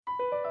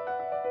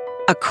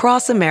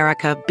Across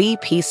America,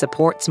 BP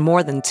supports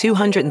more than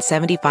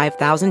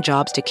 275,000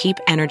 jobs to keep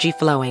energy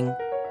flowing.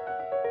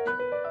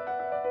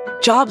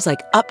 Jobs like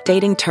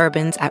updating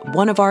turbines at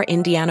one of our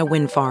Indiana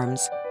wind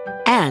farms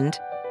and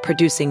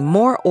producing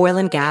more oil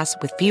and gas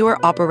with fewer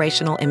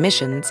operational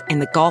emissions in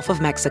the Gulf of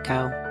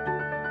Mexico.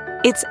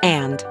 It's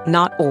and,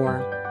 not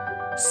or.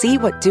 See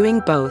what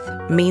doing both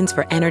means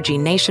for energy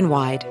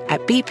nationwide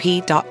at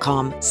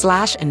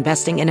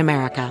bp.com/investing in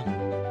America.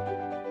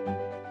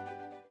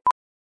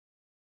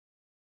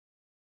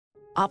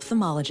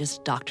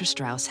 Ophthalmologist Dr.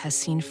 Strauss has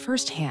seen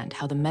firsthand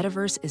how the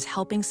metaverse is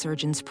helping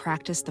surgeons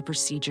practice the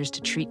procedures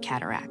to treat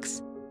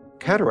cataracts.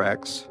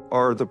 Cataracts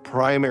are the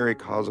primary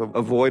cause of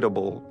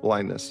avoidable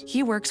blindness.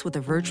 He works with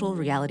a virtual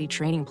reality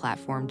training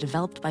platform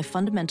developed by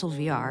Fundamental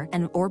VR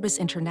and Orbis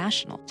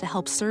International to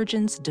help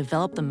surgeons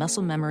develop the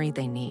muscle memory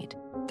they need.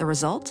 The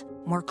result?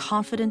 More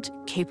confident,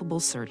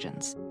 capable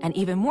surgeons. And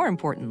even more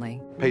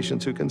importantly,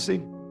 Patients who can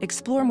see.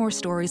 explore more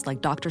stories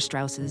like Dr.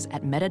 Strauss's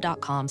at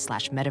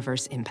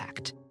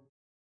meta.com/metaverseimpact.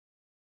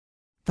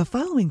 The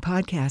following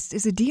podcast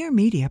is a Dear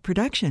Media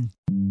production.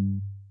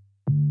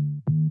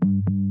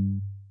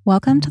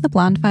 Welcome to the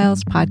Blonde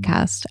Files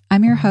podcast.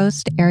 I'm your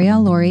host,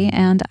 Ariel Laurie,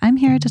 and I'm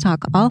here to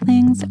talk all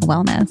things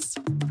wellness.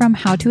 From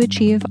how to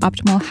achieve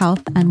optimal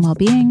health and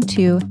well-being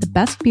to the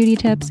best beauty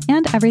tips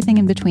and everything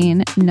in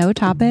between, no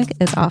topic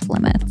is off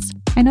limits.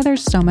 I know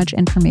there's so much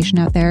information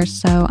out there,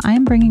 so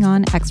I'm bringing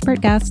on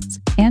expert guests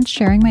and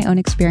sharing my own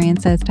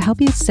experiences to help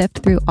you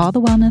sift through all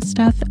the wellness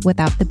stuff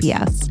without the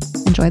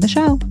BS. Enjoy the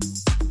show.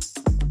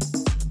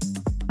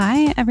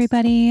 Hi,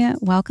 everybody.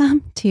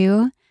 Welcome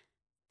to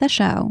the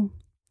show.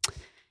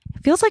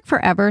 It feels like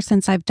forever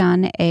since I've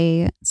done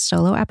a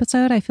solo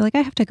episode. I feel like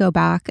I have to go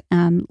back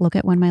and look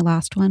at when my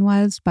last one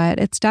was, but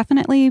it's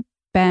definitely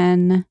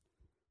been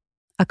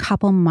a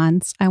couple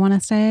months, I want to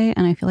say,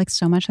 and I feel like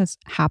so much has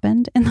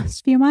happened in those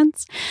few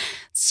months.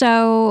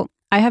 So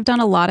I have done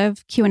a lot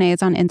of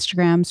Q&As on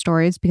Instagram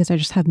stories because I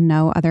just have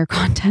no other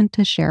content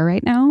to share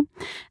right now.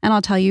 And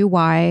I'll tell you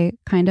why,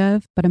 kind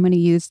of, but I'm going to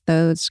use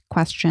those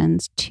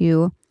questions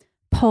to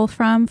pull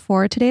from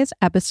for today's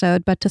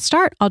episode. But to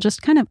start, I'll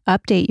just kind of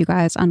update you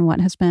guys on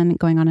what has been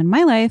going on in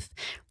my life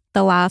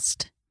the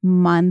last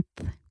month.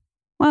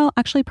 Well,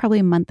 actually, probably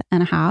a month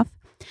and a half.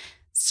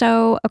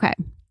 So, okay,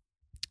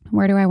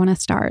 where do I want to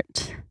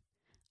start?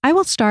 I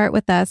will start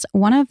with this.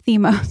 One of the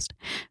most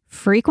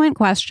frequent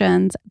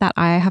questions that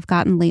I have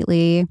gotten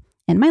lately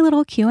in my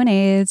little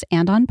Q&As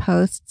and on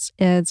posts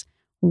is,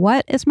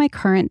 what is my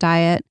current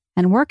diet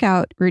and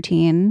workout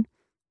routine?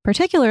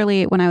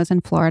 Particularly when I was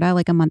in Florida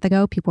like a month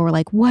ago, people were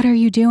like, what are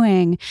you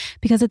doing?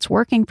 Because it's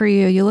working for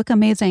you. You look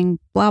amazing,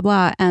 blah,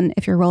 blah. And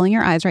if you're rolling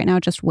your eyes right now,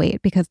 just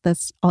wait, because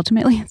this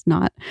ultimately is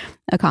not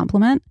a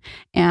compliment.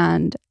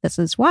 And this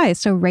is why.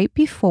 So right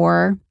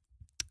before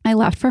I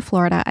left for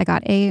Florida, I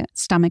got a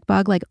stomach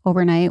bug like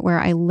overnight where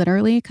I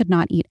literally could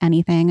not eat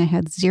anything. I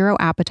had zero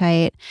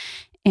appetite.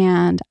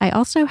 And I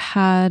also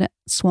had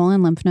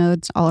swollen lymph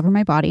nodes all over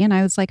my body. And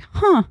I was like,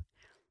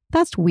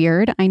 that's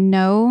weird. I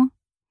know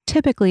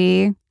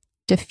typically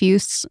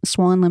diffuse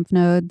swollen lymph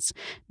nodes,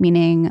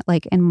 meaning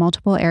like in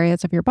multiple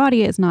areas of your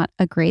body, is not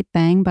a great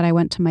thing. But I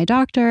went to my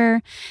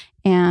doctor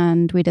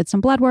and we did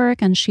some blood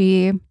work, and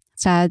she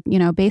said,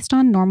 based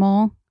on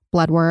normal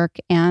blood work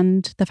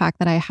and the fact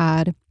that I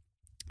had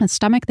a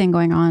stomach thing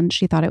going on,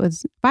 she thought it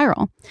was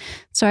viral.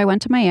 So I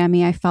went to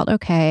Miami. I felt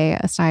okay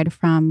aside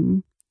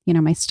from,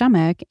 my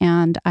stomach,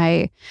 and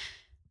I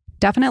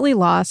definitely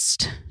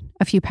lost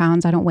a few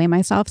pounds. I don't weigh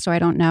myself, so I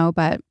don't know,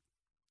 but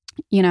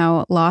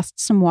lost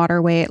some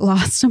water weight,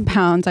 lost some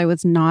pounds. I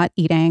was not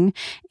eating.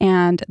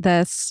 And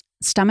this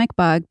stomach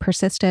bug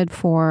persisted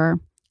for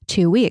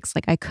 2 weeks.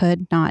 Like I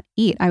could not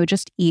eat. I would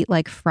just eat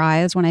like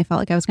fries when I felt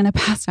like I was going to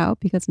pass out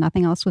because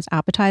nothing else was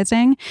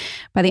appetizing.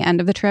 By the end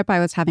of the trip, I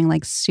was having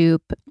like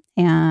soup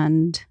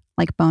and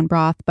like bone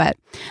broth. But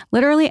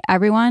literally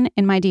everyone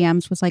in my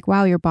DMs was like,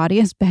 wow, your body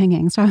is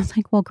banging. So I was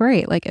like, well,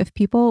 great. Like if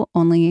people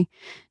only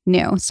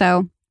knew.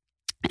 So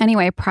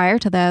anyway, prior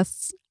to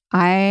this,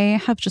 I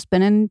have just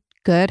been in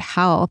good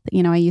health.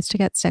 I used to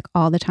get sick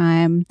all the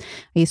time.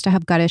 I used to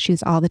have gut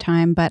issues all the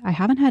time, but I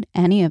haven't had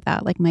any of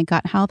that. Like my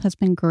gut health has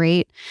been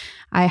great.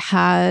 I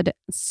had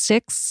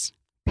 6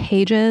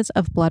 pages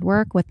of blood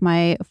work with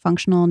my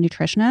functional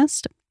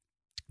nutritionist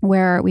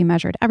where we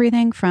measured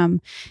everything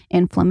from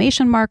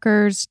inflammation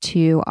markers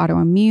to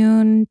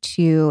autoimmune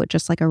to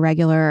just like a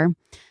regular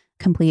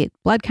complete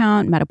blood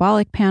count,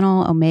 metabolic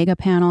panel, omega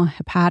panel,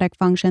 hepatic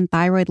function,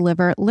 thyroid,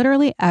 liver,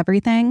 literally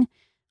everything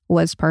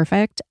was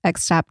perfect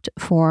except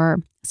for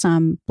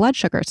some blood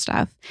sugar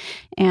stuff.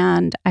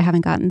 And I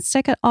haven't gotten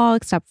sick at all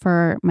except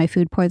for my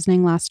food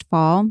poisoning last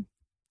fall.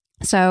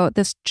 So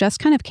this just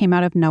kind of came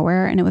out of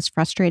nowhere and it was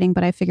frustrating,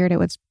 but I figured it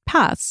would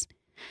pass.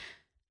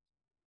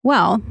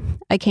 Well,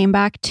 I came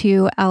back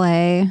to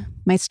LA.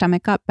 My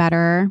stomach got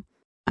better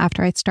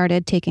after I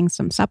started taking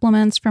some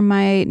supplements from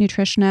my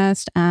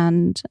nutritionist,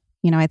 and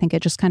I think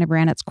it just kind of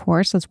ran its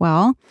course as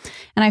well.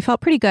 And I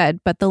felt pretty good,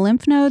 but the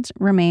lymph nodes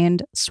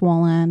remained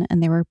swollen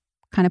and they were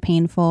kind of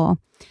painful.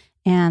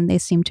 and they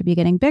seemed to be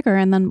getting bigger.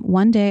 And then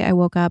one day I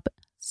woke up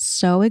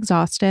so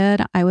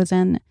exhausted. I was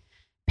in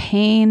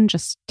pain,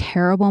 just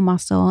terrible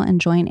muscle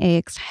and joint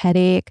aches,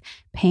 headache,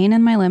 pain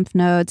in my lymph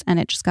nodes, and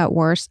it just got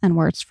worse and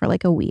worse for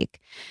like a week.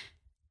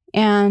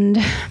 And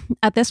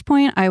at this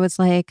point, I was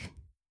like,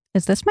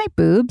 is this my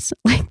boobs?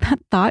 Like that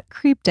thought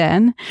creeped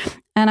in.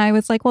 And I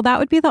was like, well, that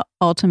would be the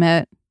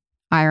ultimate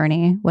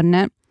irony, wouldn't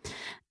it?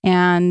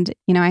 And,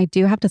 I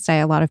do have to say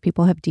a lot of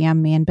people have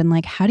DM'd me and been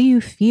like, how do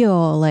you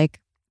feel? Like,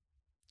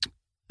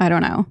 I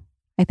don't know.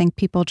 I think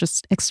people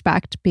just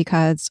expect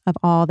because of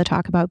all the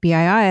talk about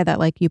BII that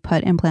like you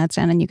put implants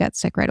in and you get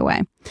sick right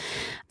away.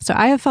 So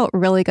I have felt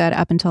really good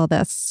up until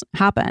this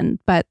happened.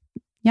 But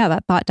yeah,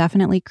 that thought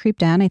definitely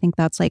creeped in. I think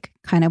that's like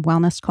kind of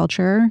wellness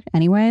culture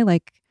anyway.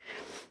 Like,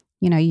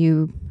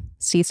 you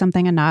see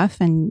something enough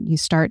and you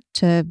start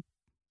to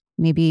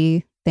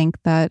maybe think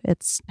that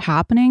it's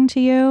happening to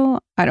you.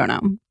 I don't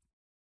know.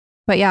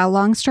 But yeah,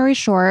 long story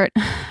short,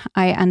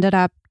 I ended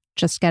up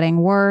just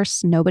getting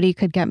worse. Nobody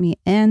could get me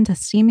in to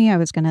see me. I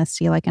was going to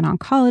see like an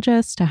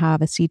oncologist to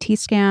have a CT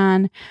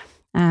scan.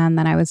 And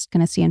then I was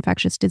going to see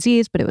infectious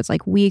disease, but it was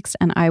like weeks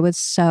and I was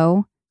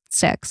so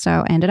sick.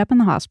 So I ended up in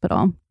the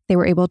hospital. They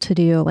were able to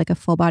do like a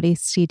full body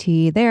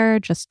CT there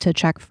just to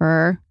check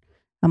for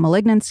a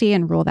malignancy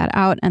and rule that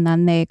out. And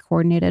then they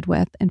coordinated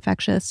with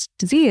infectious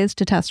disease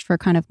to test for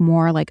kind of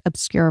more like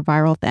obscure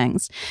viral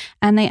things.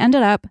 And they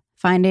ended up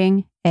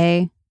finding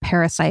a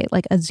parasite,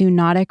 like a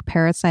zoonotic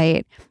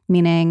parasite,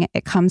 meaning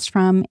it comes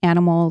from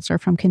animals or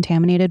from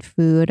contaminated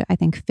food. I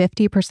think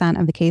 50%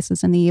 of the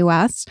cases in the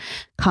US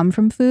come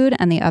from food,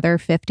 and the other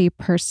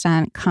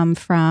 50% come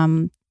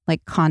from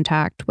like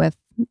contact with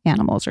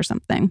animals or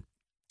something.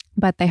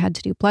 But they had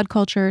to do blood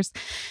cultures,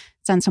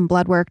 send some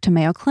blood work to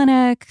Mayo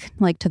Clinic,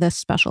 like to this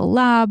special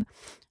lab,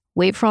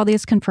 wait for all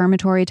these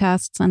confirmatory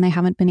tests, and they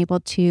haven't been able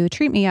to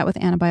treat me yet with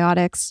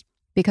antibiotics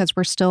because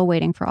we're still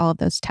waiting for all of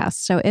those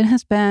tests. So it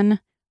has been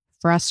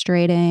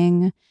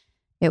frustrating.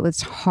 It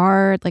was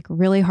hard, like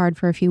really hard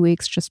for a few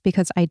weeks just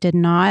because I did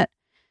not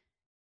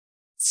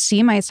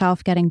see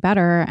myself getting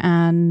better.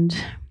 And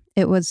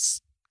it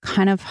was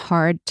kind of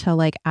hard to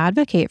like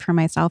advocate for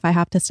myself, I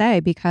have to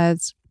say,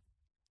 because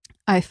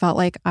I felt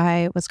like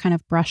I was kind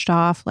of brushed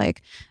off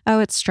like, oh,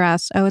 it's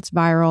stress. Oh, it's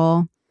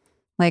viral.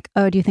 Like,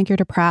 oh, do you think you're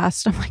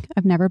depressed? I'm like,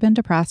 I've never been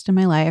depressed in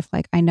my life.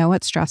 Like, I know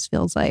what stress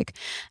feels like.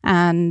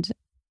 And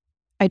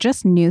I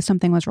just knew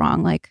something was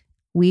wrong. Like,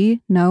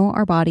 we know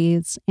our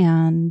bodies.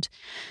 And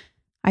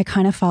I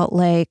kind of felt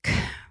like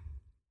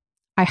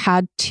I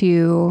had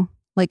to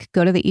like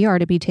go to the ER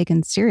to be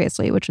taken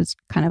seriously, which was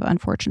kind of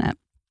unfortunate.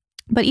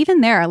 But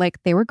even there,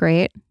 like they were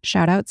great.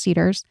 Shout out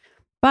Cedars.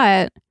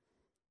 But,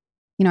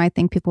 I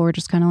think people were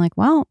just kind of like,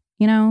 well,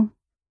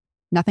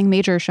 nothing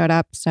major showed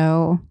up.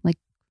 So like,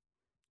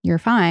 you're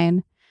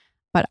fine.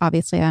 But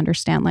obviously I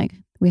understand like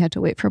we had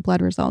to wait for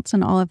blood results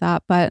and all of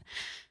that. But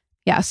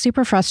yeah,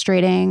 super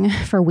frustrating.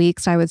 For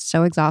weeks, I was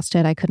so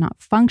exhausted. I could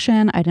not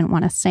function. I didn't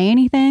want to say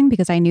anything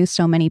because I knew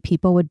so many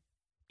people would,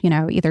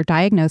 either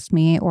diagnose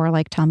me or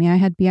like tell me I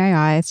had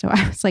BII. So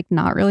I was like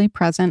not really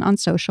present on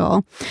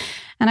social.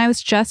 And I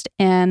was just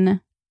in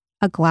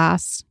a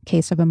glass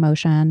case of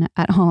emotion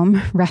at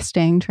home,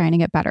 resting, trying to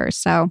get better.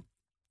 So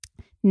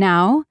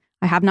now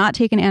I have not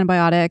taken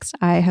antibiotics.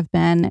 I have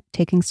been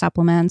taking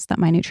supplements that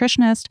my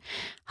nutritionist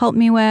helped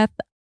me with.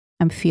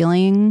 I'm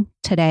feeling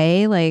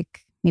today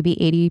like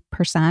maybe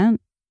 80%.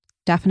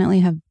 Definitely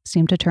have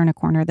seemed to turn a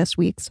corner this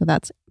week. So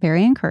that's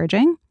very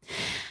encouraging.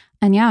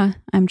 And yeah,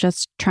 I'm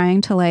just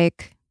trying to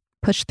like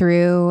push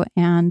through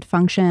and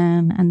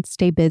function and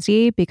stay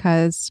busy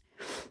because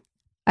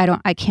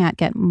I can't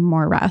get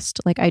more rest.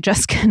 Like I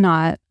just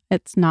cannot.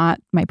 It's not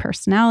my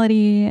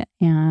personality.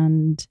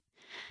 And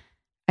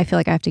I feel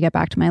like I have to get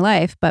back to my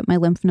life, but my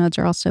lymph nodes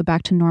are also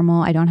back to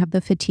normal. I don't have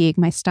the fatigue.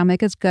 My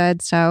stomach is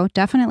good. So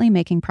definitely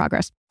making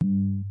progress.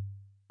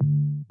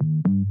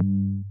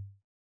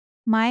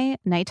 My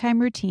nighttime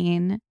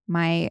routine,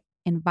 my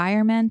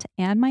environment,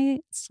 and my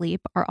sleep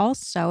are all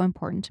so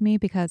important to me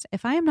because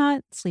if I am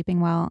not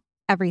sleeping well,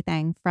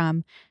 everything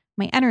from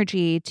my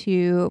energy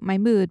to my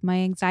mood, my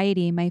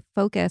anxiety, my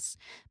focus,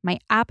 my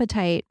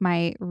appetite,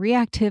 my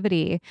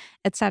reactivity,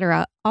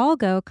 etc., all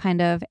go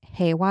kind of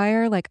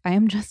haywire. Like I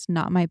am just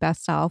not my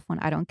best self when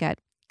I don't get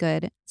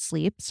good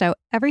sleep. So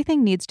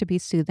everything needs to be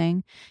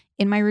soothing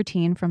in my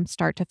routine from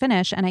start to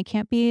finish. And I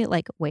can't be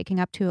like waking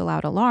up to a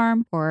loud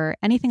alarm or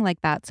anything like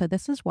that. So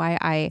this is why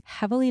I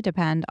heavily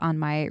depend on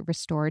my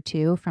Restore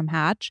 2 from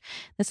Hatch.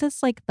 This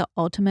is like the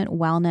ultimate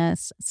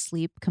wellness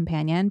sleep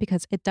companion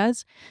because it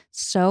does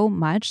so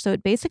much. So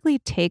it basically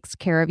takes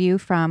care of you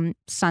from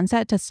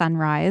sunset to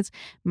sunrise.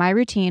 My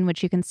routine,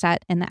 which you can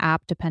set in the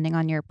app depending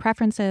on your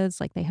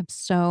preferences, like they have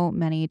so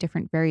many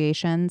different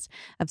variations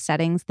of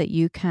settings that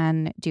you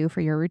can do for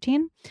your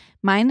routine.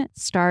 Mine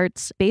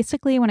starts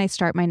basically when I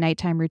start my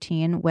nighttime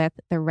routine with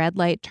the red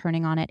light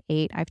turning on at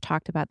 8. I've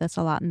talked about this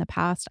a lot in the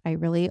past. I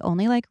really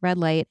only like red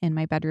light in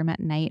my bedroom at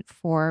night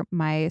for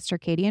my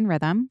circadian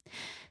rhythm.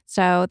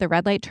 So the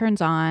red light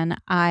turns on.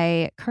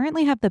 I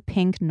currently have the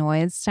pink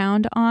noise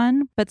sound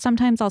on, but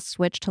sometimes I'll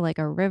switch to like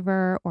a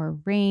river or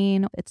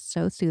rain. It's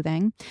so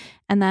soothing.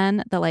 And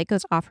then the light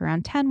goes off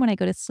around 10 when I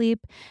go to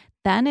sleep.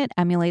 Then it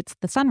emulates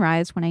the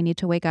sunrise when I need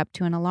to wake up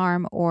to an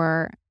alarm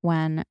or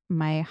when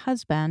my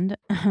husband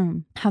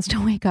has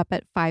to wake up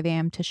at 5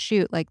 a.m. to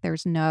shoot. Like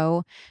there's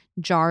no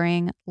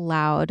jarring,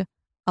 loud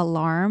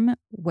alarm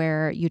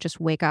where you just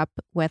wake up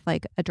with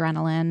like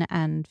adrenaline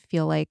and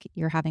feel like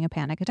you're having a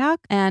panic attack.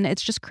 And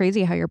it's just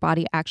crazy how your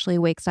body actually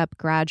wakes up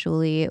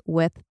gradually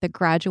with the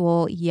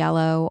gradual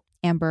yellow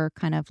amber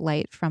kind of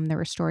light from the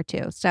Restore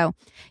 2. So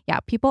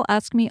yeah, people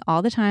ask me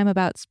all the time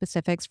about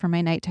specifics for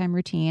my nighttime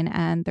routine,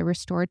 and the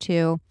Restore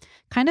 2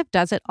 kind of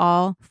does it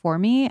all for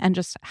me and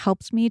just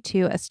helps me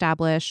to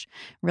establish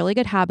really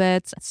good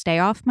habits, stay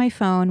off my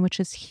phone, which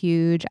is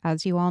huge,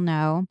 as you all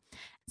know.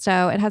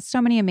 So it has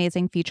so many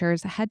amazing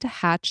features. Head to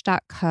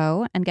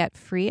hatch.co and get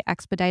free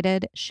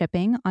expedited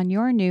shipping on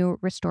your new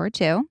Restore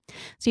 2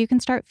 so you can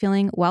start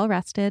feeling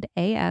well-rested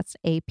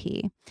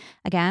ASAP.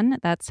 Again,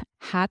 that's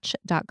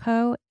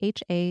hatch.co,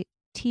 HATCH.co,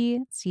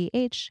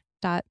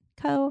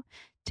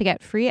 to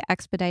get free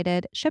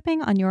expedited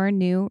shipping on your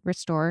new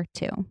Restore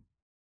 2.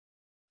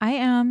 I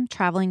am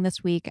traveling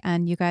this week,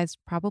 and you guys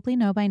probably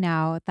know by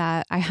now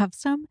that I have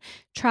some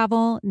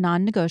travel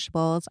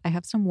non-negotiables. I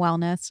have some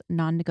wellness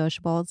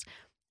non-negotiables.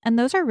 And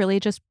those are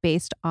really just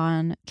based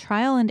on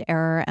trial and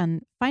error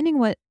and finding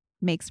what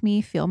makes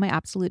me feel my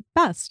absolute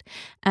best.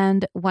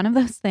 And one of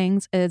those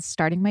things is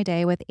starting my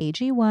day with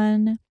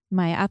AG1,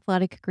 my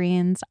athletic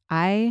greens.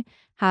 I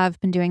have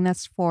been doing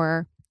this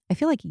for, I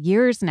feel like,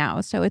 years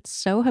now. So it's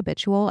so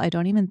habitual. I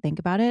don't even think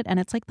about it. And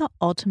it's like the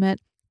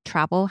ultimate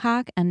travel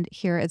hack. And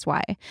here is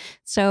why.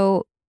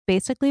 So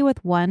basically,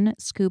 with 1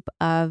 scoop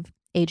of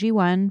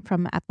AG1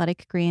 from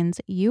Athletic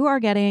Greens, you are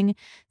getting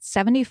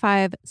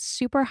 75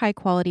 super high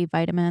quality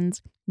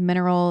vitamins,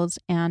 minerals,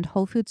 and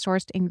whole food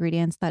sourced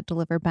ingredients that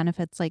deliver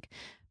benefits like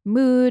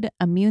mood,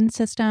 immune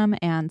system,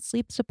 and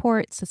sleep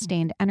support,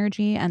 sustained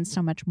energy, and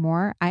so much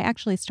more. I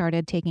actually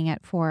started taking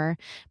it for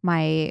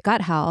my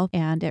gut health,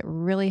 and it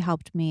really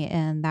helped me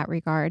in that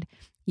regard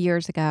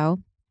years ago.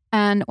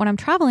 And when I'm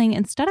traveling,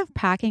 instead of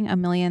packing a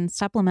million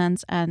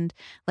supplements and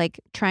like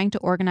trying to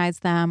organize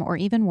them, or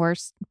even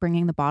worse,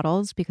 bringing the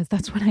bottles, because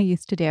that's what I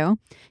used to do,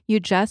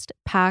 you just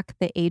pack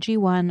the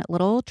AG1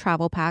 little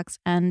travel packs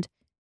and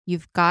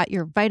you've got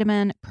your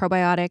vitamin,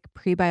 probiotic,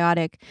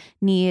 prebiotic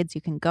needs.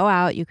 You can go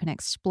out, you can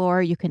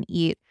explore, you can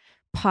eat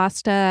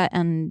pasta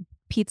and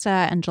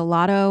pizza and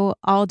gelato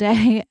all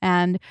day,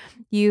 and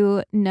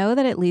you know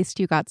that at least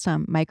you got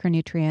some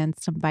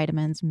micronutrients, some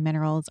vitamins,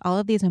 minerals, all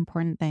of these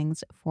important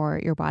things for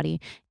your body.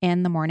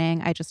 In the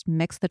morning, I just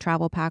mix the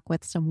travel pack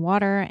with some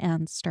water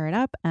and stir it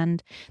up,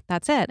 and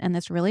that's it. And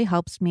this really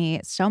helps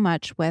me so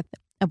much with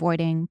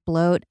avoiding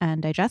bloat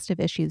and digestive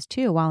issues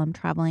too while I'm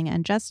traveling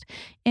and just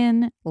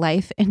in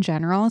life in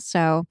general.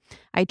 So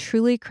I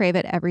truly crave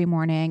it every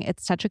morning.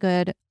 It's such a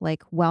good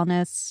like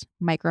wellness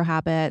micro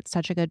habit,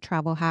 such a good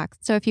travel hack.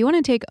 So if you want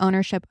to take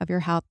ownership of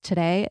your health,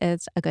 today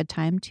is a good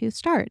time to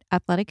start.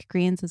 Athletic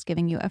Greens is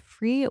giving you a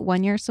free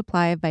 1-year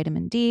supply of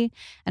vitamin D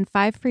and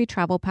 5 free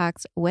travel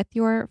packs with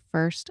your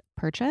first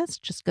purchase.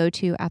 Just go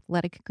to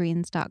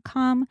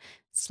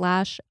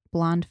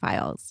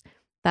athleticgreens.com/blondefiles.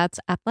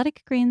 That's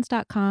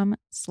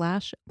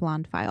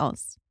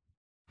athleticgreens.com/blondefiles.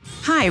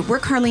 Hi, we're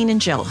Carlene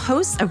and Jill,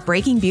 hosts of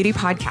Breaking Beauty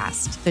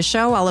Podcast, the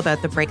show all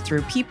about the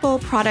breakthrough people,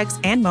 products,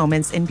 and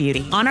moments in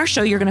beauty. On our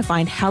show, you're going to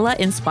find hella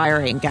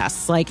inspiring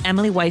guests like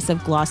Emily Weiss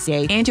of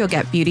Glossier. And you'll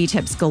get beauty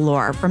tips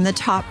galore from the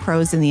top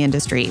pros in the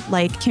industry,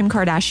 like Kim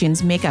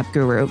Kardashian's makeup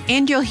guru.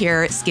 And you'll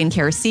hear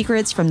skincare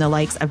secrets from the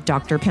likes of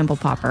Dr. Pimple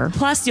Popper.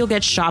 Plus, you'll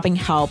get shopping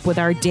help with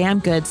our Damn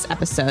Goods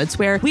episodes,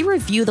 where we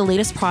review the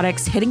latest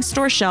products hitting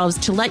store shelves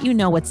to let you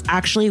know what's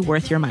actually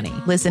worth your money.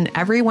 Listen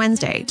every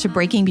Wednesday to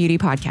Breaking Beauty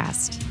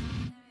Podcast.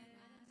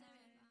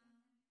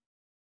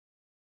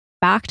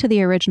 Back to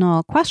the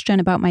original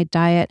question about my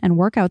diet and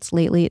workouts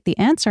lately, the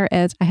answer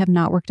is I have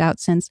not worked out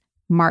since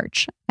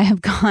March. I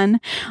have gone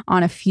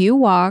on a few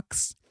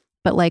walks,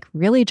 but like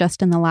really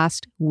just in the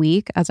last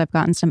week as I've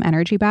gotten some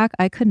energy back.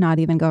 I could not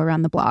even go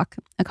around the block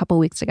a couple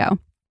weeks ago,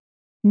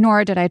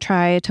 nor did I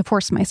try to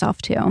force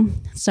myself to.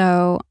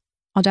 So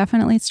I'll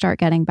definitely start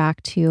getting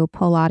back to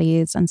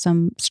Pilates and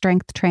some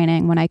strength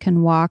training when I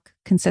can walk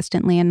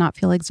consistently and not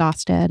feel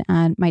exhausted.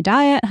 And my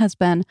diet has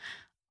been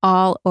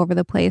all over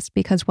the place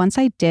because once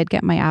I did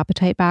get my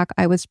appetite back,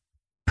 I was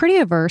pretty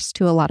averse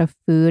to a lot of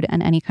food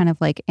and any kind of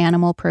like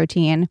animal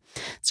protein.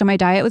 So my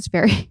diet was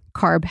very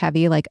carb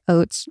heavy, like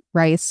oats,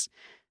 rice,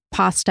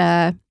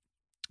 pasta.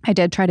 I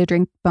did try to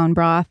drink bone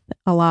broth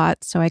a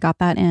lot, so I got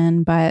that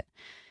in. But,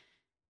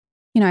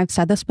 you know, I've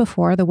said this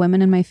before, the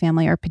women in my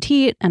family are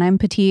petite and I'm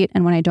petite.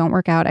 And when I don't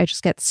work out, I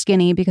just get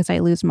skinny because I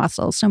lose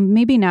muscle. So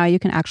maybe now you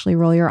can actually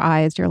roll your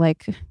eyes. You're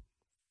like,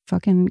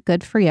 fucking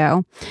good for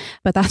you.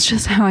 But that's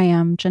just how I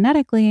am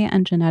genetically,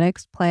 and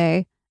genetics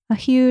play a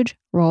huge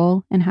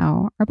role in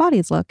how our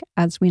bodies look,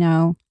 as we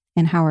know,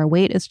 and how our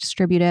weight is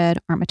distributed,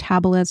 our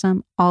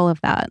metabolism, all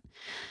of that.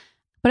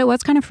 But it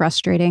was kind of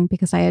frustrating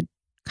because I had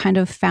kind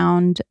of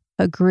found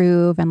a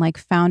groove and like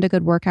found a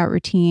good workout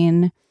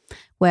routine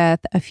with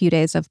a few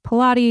days of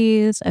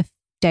Pilates, a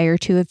day or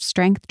two of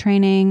strength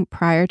training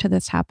prior to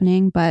this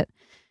happening. But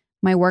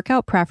my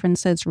workout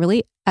preferences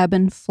really ebb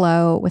and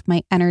flow with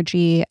my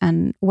energy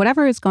and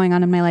whatever is going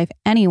on in my life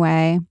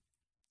anyway.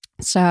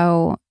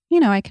 So,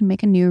 I can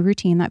make a new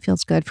routine that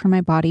feels good for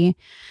my body.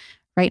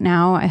 Right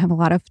now, I have a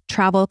lot of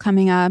travel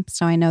coming up,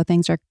 so I know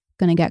things are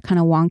going to get kind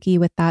of wonky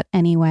with that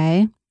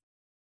anyway.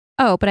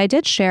 Oh, but I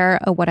did share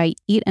a what I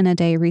eat in a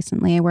day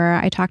recently where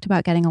I talked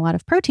about getting a lot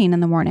of protein in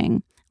the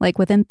morning, like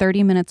within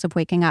 30 minutes of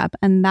waking up.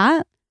 And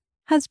that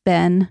has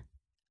been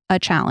a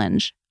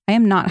challenge. I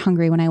am not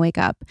hungry when I wake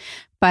up,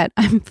 but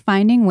I'm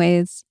finding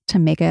ways to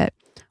make it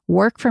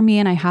work for me.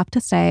 And I have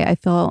to say, I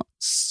feel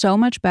so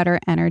much better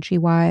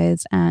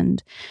energy-wise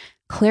and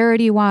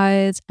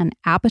clarity-wise and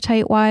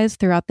appetite-wise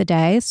throughout the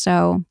day.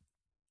 So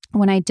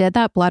when I did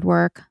that blood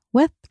work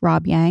with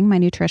Rob Yang, my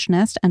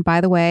nutritionist, and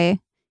by the way,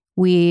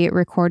 we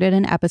recorded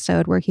an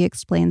episode where he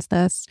explains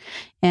this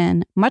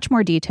in much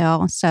more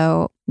detail.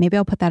 So maybe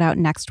I'll put that out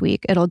next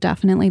week. It'll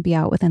definitely be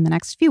out within the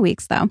next few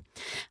weeks though.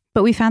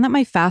 But we found that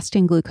my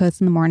fasting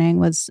glucose in the morning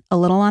was a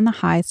little on the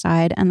high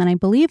side. And then I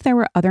believe there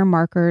were other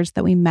markers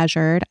that we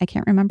measured, I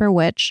can't remember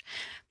which,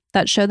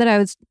 that showed that I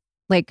was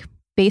like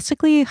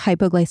basically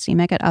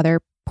hypoglycemic at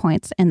other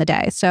points in the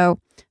day. So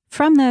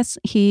from this,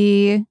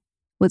 he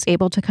was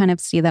able to kind of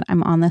see that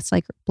I'm on this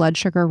like blood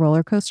sugar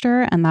roller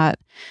coaster, and that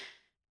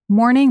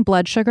morning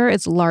blood sugar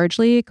is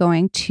largely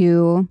going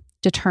to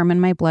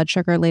determine my blood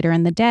sugar later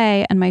in the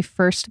day. And my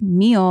first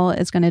meal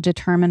is going to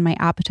determine my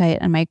appetite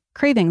and my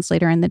cravings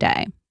later in the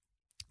day.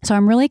 So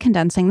I'm really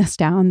condensing this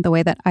down the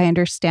way that I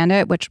understand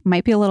it, which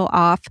might be a little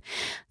off.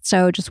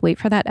 So just wait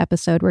for that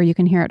episode where you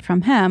can hear it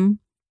from him.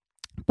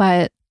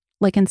 But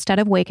like instead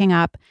of waking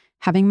up,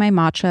 having my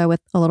matcha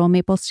with a little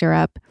maple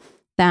syrup,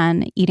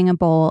 then eating a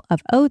bowl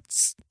of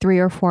oats 3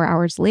 or 4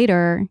 hours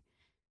later,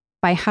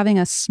 by having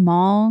a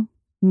small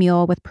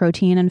meal with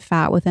protein and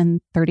fat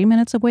within 30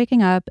 minutes of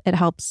waking up, it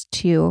helps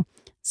to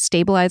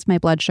stabilize my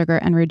blood sugar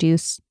and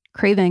reduce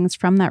cravings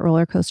from that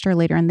roller coaster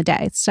later in the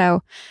day.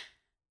 So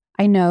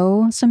I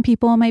know some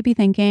people might be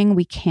thinking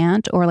we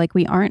can't, or like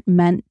we aren't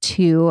meant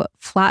to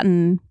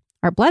flatten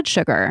our blood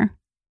sugar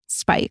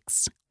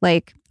spikes.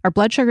 Like our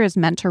blood sugar is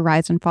meant to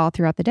rise and fall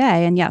throughout the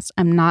day. And yes,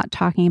 I'm not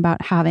talking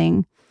about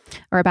having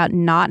or about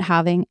not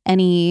having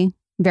any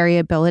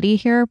variability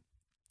here,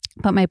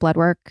 but my blood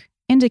work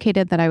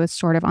indicated that I was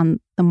sort of on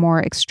the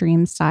more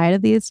extreme side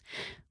of these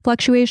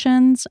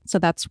fluctuations. So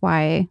that's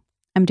why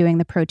I'm doing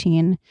the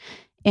protein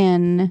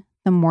in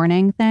the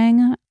morning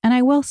thing. And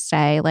I will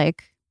say,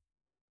 like,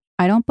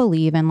 I don't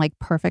believe in like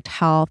perfect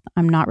health.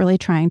 I'm not really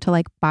trying to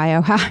like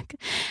biohack.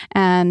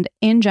 And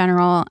in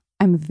general,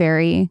 I'm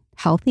very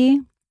healthy.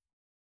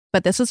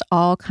 But this is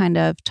all kind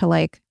of to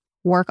like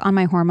work on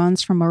my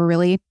hormones from a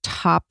really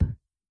top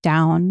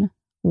down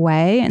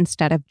way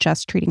instead of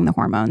just treating the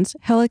hormones.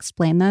 He'll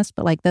explain this,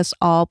 but like this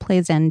all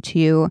plays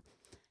into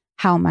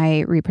how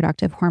my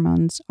reproductive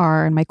hormones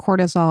are and my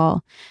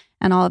cortisol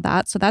and all of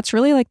that. So that's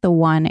really like the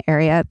one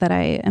area that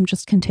I am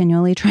just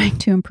continually trying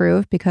to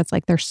improve because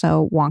like they're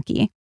so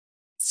wonky.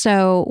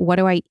 So what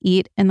do I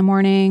eat in the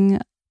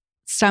morning?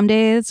 Some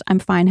days I'm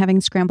fine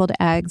having scrambled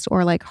eggs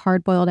or like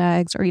hard-boiled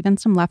eggs or even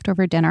some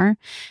leftover dinner.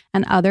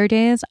 And other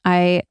days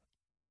I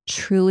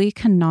truly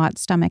cannot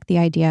stomach the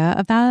idea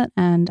of that.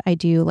 And I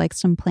do like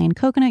some plain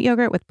coconut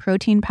yogurt with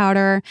protein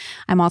powder.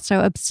 I'm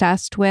also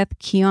obsessed with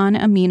Kion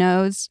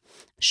aminos.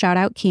 Shout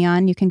out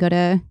Kion. You can go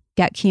to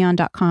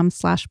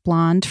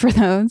getkion.com/blonde for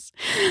those.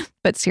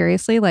 But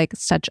seriously, like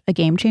such a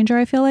game changer,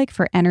 I feel like,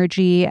 for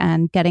energy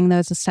and getting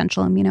those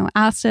essential amino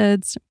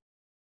acids.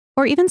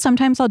 Or even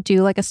sometimes I'll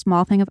do like a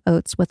small thing of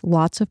oats with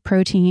lots of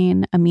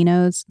protein,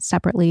 aminos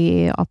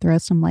separately. I'll throw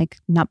some like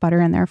nut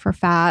butter in there for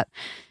fat.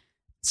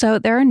 So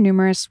there are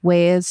numerous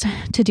ways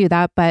to do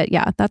that. But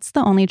yeah, that's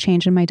the only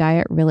change in my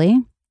diet, really.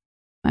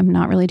 I'm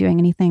not really doing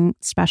anything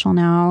special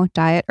now,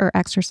 diet or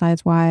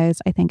exercise wise.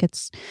 I think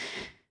it's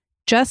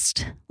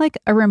just like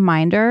a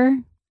reminder.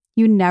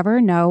 You never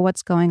know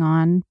what's going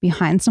on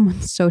behind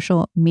someone's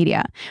social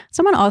media.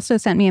 Someone also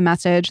sent me a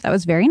message that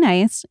was very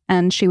nice.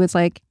 And she was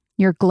like,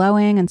 "You're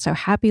glowing and so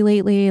happy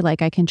lately.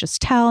 Like I can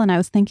just tell." And I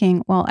was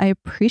thinking, well, I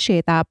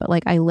appreciate that. But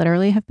like I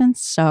literally have been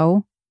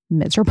so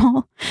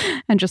miserable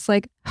and just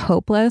like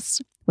hopeless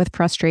with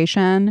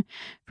frustration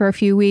for a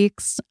few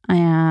weeks.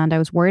 And I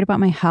was worried about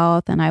my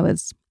health and I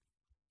was,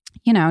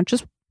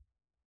 just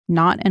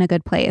not in a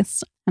good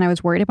place. And I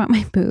was worried about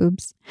my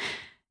boobs,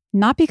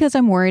 not because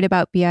I'm worried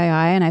about BII.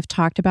 And I've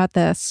talked about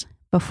this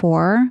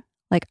before.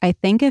 Like, I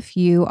think if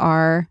you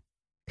are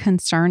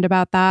concerned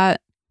about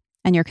that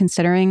and you're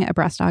considering a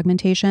breast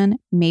augmentation,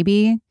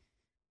 maybe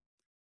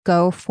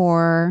go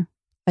for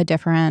a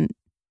different,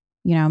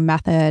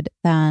 method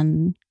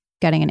than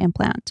getting an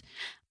implant.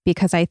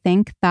 Because I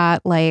think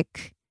that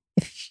like,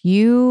 if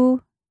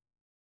you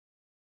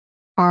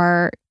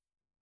are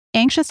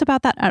anxious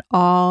about that at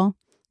all,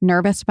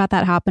 nervous about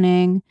that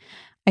happening,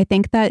 I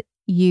think that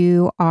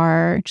you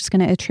are just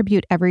going to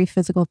attribute every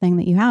physical thing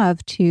that you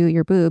have to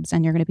your boobs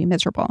and you're going to be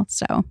miserable.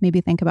 So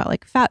maybe think about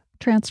like fat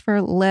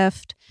transfer,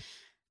 lift.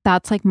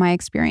 That's like my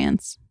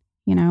experience.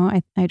 You know,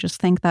 I just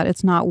think that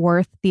it's not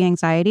worth the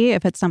anxiety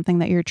if it's something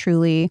that you're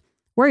truly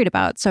worried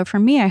about. So for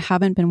me, I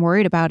haven't been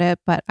worried about it,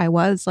 but I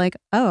was like,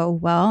 oh,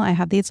 well, I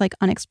have these like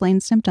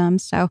unexplained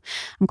symptoms. So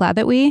I'm glad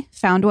that we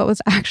found what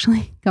was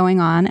actually going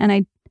on. And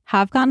I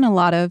have gotten a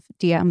lot of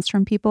DMs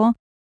from people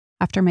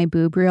after my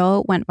boob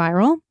reel went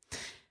viral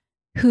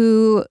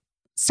who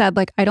said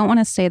like, I don't want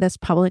to say this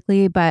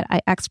publicly, but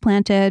I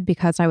explanted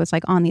because I was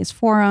like on these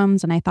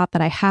forums and I thought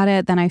that I had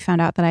it. Then I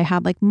found out that I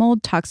had like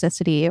mold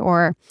toxicity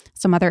or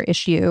some other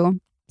issue.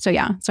 So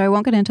yeah, so I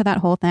won't get into that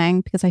whole thing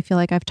because I feel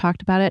like I've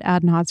talked about it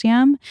ad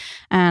nauseum,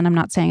 and I'm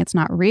not saying it's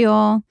not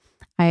real.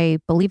 I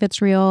believe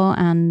it's real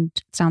and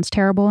it sounds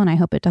terrible, and I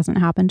hope it doesn't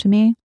happen to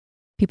me.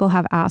 People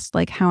have asked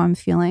like how I'm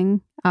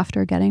feeling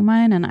after getting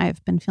mine, and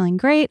I've been feeling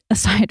great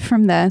aside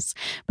from this,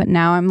 but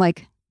now I'm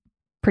like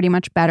pretty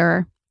much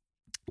better.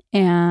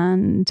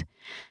 And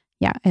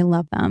yeah, I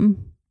love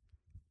them.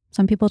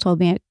 Some people told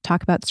me I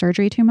talk about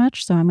surgery too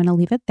much, so I'm going to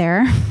leave it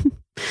there.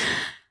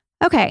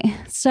 Okay,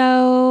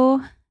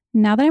 so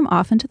now that I'm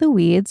off into the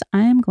weeds, I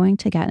am going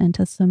to get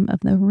into some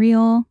of the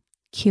real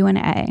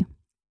Q&A.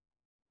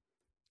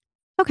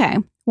 Okay,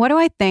 what do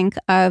I think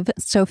of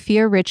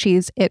Sophia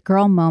Richie's It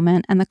Girl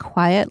moment and the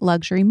quiet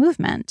luxury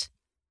movement?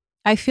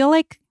 I feel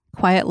like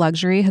quiet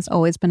luxury has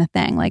always been a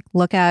thing. Like,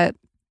 look at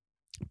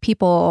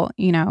people,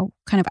 you know,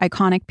 kind of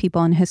iconic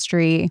people in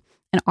history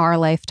in our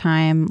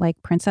lifetime,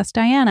 like Princess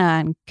Diana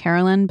and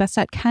Carolyn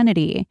Bessette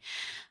Kennedy.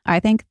 I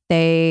think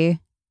they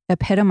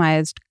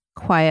epitomized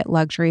quiet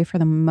luxury for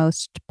the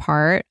most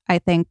part. I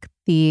think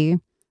the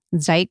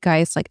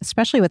zeitgeist, like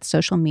especially with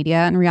social media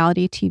and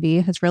reality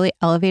TV, has really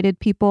elevated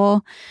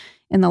people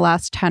in the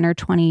last 10 or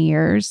 20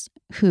 years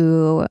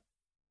who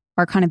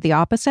are kind of the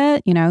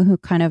opposite, you know, who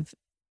kind of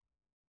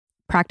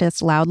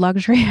practice loud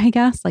luxury, I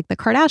guess, like the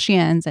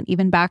Kardashians. And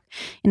even back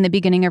in the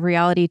beginning of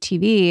reality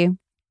TV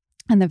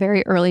and the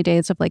very early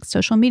days of like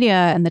social media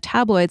and the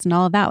tabloids and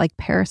all of that, like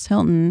Paris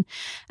Hilton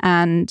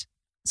and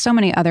so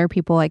many other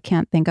people I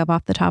can't think of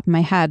off the top of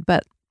my head.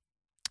 But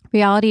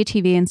reality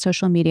TV and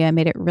social media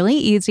made it really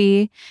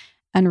easy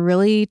and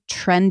really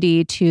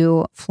trendy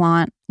to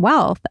flaunt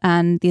wealth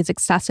and these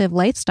excessive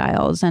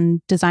lifestyles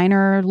and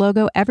designer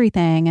logo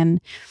everything.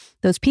 And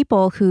those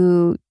people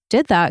who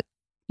did that,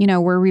 you know,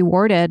 were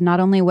rewarded not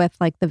only with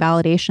like the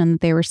validation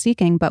that they were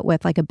seeking, but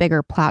with like a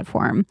bigger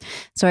platform.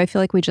 So I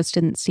feel like we just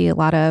didn't see a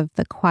lot of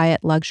the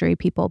quiet luxury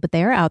people, but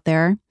they are out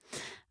there.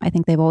 I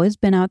think they've always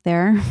been out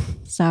there.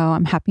 So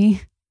I'm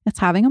happy it's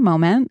having a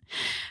moment.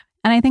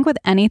 And I think with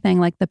anything,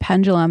 like the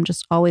pendulum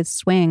just always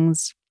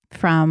swings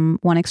from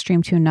one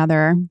extreme to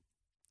another.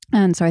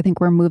 And so I think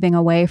we're moving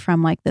away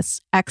from like this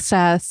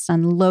excess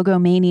and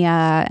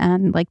logomania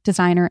and like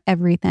designer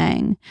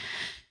everything.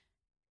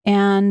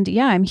 And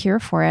yeah, I'm here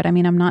for it. I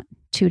mean, I'm not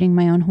tooting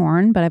my own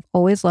horn, but I've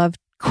always loved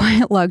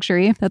quiet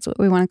luxury, if that's what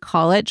we want to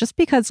call it, just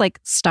because like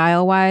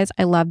style wise,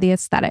 I love the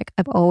aesthetic.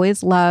 I've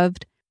always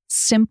loved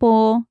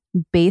simple,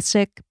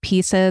 basic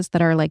pieces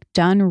that are like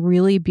done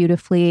really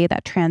beautifully,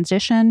 that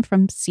transition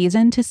from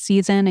season to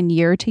season and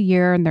year to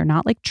year. And they're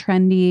not like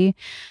trendy,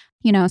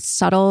 you know,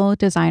 subtle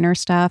designer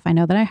stuff. I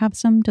know that I have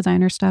some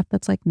designer stuff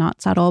that's like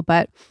not subtle,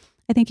 but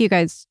I think you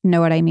guys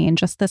know what I mean.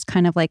 Just this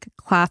kind of like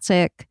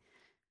classic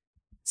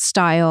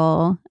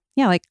style.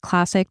 Yeah, like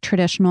classic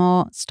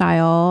traditional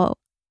style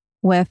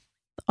with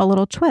a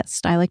little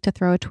twist. I like to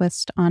throw a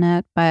twist on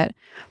it, but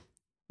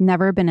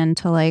never been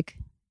into like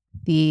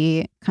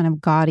the kind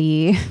of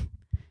gaudy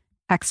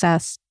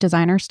excess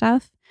designer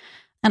stuff.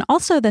 And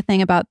also the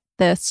thing about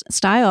this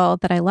style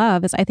that I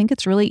love is I think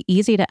it's really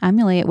easy to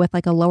emulate with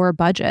like a lower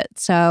budget.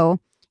 So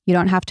you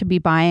don't have to be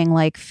buying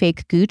like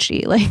fake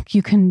Gucci. Like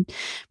you can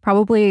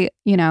probably,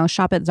 you know,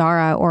 shop at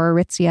Zara or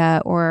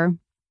Aritzia or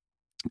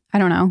I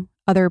don't know,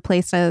 other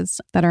places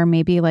that are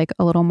maybe like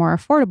a little more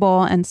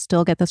affordable and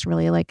still get this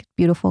really like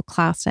beautiful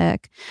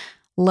classic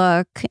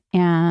look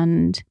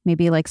and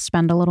maybe like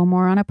spend a little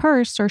more on a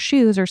purse or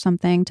shoes or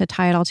something to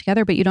tie it all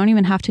together. But you don't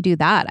even have to do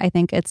that. I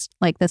think it's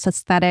like this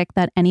aesthetic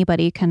that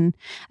anybody can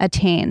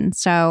attain.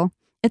 So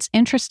it's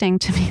interesting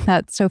to me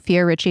that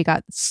Sophia Richie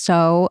got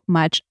so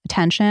much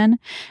attention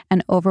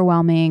and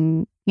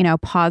overwhelming, you know,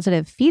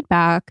 positive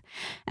feedback.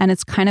 And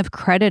it's kind of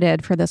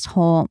credited for this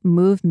whole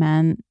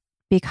movement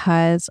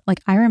because like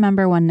I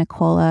remember when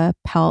Nicola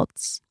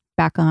Peltz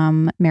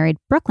Beckham married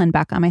Brooklyn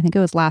Beckham, I think it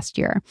was last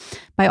year.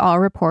 By all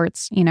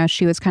reports, you know,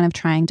 she was kind of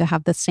trying to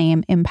have the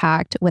same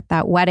impact with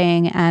that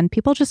wedding, and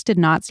people just did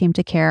not seem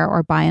to care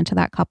or buy into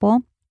that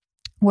couple.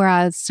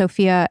 Whereas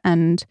Sophia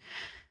and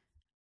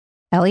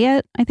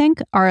Elliot, I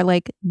think, are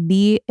like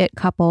the it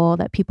couple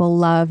that people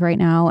love right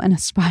now and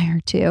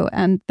aspire to.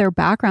 And their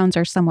backgrounds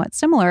are somewhat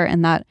similar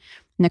in that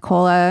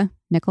Nicola,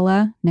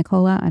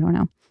 I don't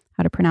know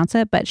how to pronounce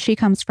it, but she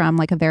comes from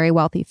like a very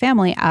wealthy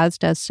family, as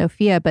does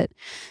Sophia. But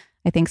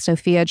I think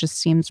Sophia just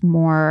seems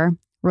more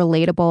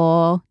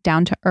relatable,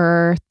 down to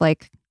earth,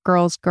 like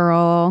girl's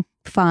girl,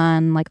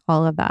 fun, like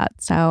all of that.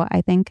 So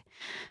I think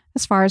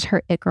as far as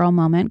her it girl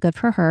moment, good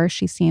for her.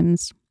 She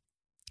seems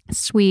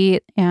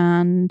sweet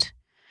and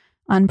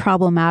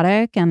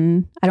unproblematic.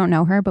 And I don't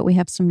know her, but we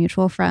have some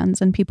mutual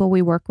friends and people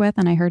we work with.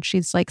 And I heard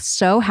she's like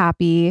so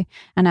happy.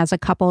 And as a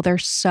couple, they're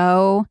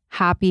so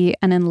happy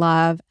and in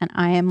love. And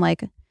I am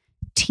like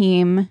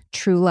team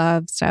true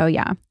love. So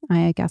yeah,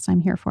 I guess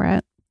I'm here for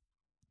it.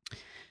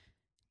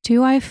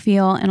 Do I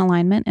feel in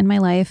alignment in my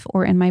life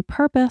or in my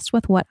purpose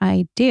with what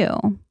I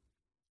do?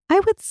 I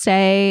would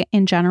say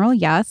in general,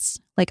 yes.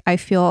 Like I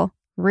feel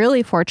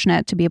really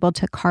fortunate to be able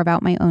to carve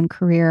out my own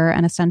career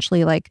and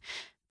essentially like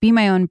be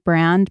my own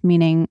brand,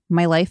 meaning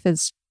my life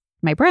is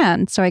my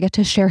brand. So I get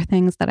to share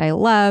things that I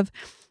love,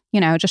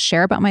 just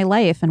share about my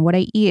life and what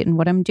I eat and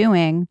what I'm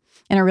doing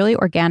in a really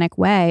organic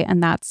way.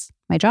 And that's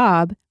my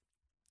job.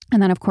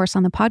 And then of course,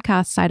 on the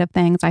podcast side of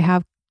things, I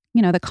have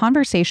the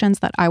conversations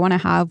that I want to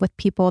have with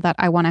people that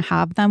I want to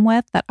have them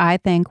with that I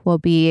think will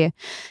be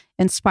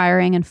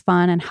inspiring and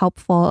fun and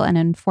helpful and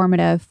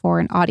informative for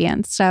an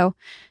audience. So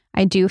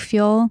I do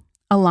feel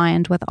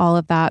aligned with all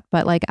of that.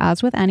 But like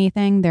as with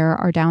anything, there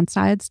are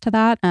downsides to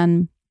that.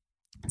 And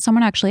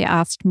someone actually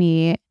asked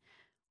me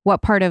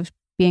what part of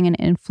being an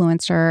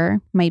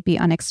influencer might be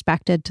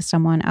unexpected to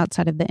someone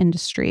outside of the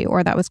industry,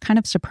 or that was kind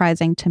of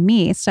surprising to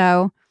me.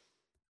 So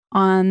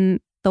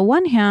on the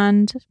one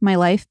hand, my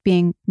life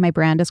being my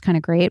brand is kind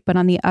of great. But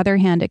on the other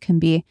hand, it can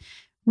be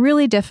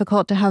really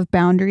difficult to have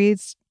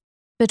boundaries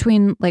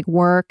between like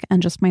work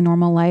and just my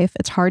normal life.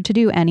 It's hard to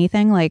do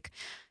anything like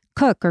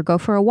cook or go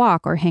for a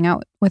walk or hang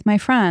out with my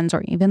friends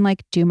or even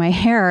like do my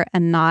hair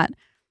and not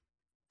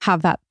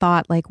have that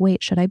thought like,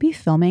 wait, should I be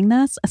filming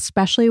this?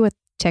 Especially with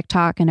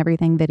TikTok and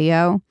everything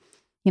video.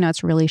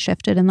 It's really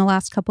shifted in the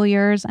last couple of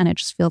years and it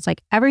just feels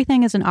like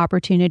everything is an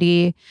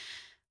opportunity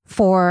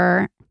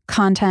for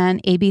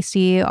content.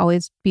 ABC,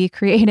 always be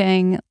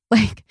creating,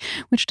 like,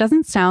 which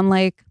doesn't sound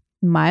like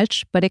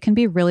much, but it can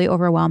be really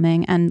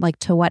overwhelming. And like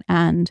to what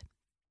end?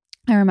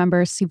 I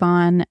remember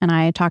Sivan and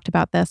I talked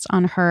about this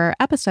on her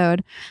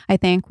episode, I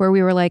think, where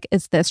we were like,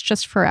 is this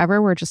just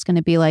forever? We're just going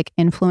to be like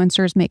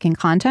influencers making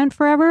content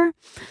forever.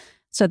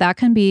 So that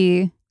can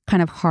be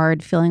kind of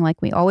hard, feeling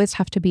like we always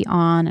have to be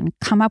on and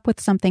come up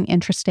with something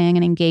interesting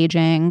and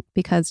engaging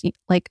because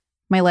like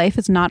my life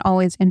is not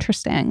always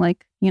interesting.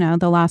 Like,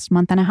 the last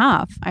month and a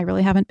half, I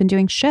really haven't been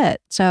doing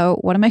shit. So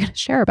what am I going to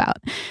share about?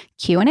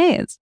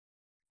 Q&As.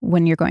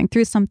 When you're going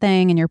through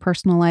something in your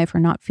personal life or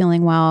not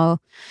feeling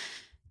well,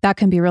 that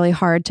can be really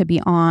hard to be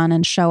on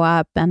and show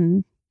up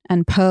and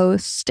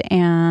post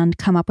and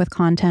come up with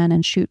content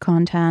and shoot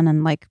content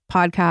and like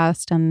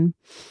podcast and,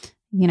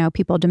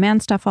 people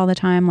demand stuff all the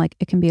time. Like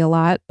it can be a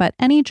lot, but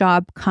any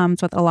job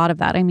comes with a lot of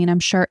that. I mean, I'm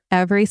sure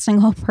every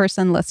single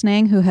person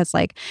listening who has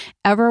like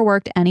ever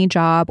worked any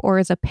job or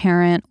is a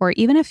parent, or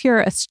even if you're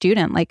a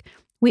student, like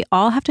we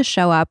all have to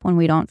show up when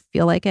we don't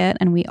feel like it.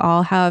 And we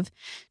all have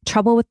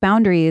trouble with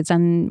boundaries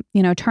and,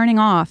 turning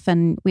off.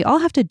 And we all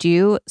have to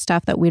do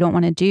stuff that we don't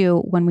want to do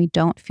when we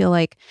don't feel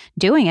like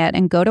doing it,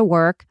 and go to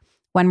work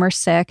when we're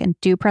sick and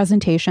do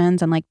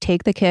presentations and like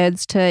take the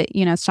kids to,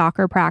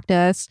 soccer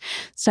practice.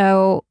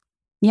 So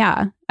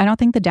yeah, I don't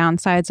think the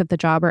downsides of the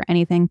job are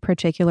anything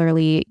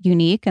particularly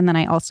unique. And then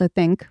I also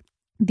think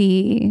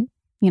the,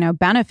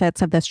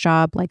 benefits of this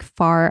job like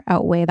far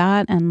outweigh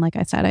that. And like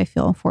I said, I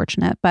feel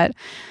fortunate. But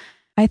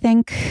I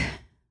think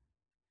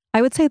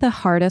I would say the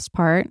hardest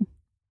part,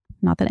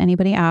 not that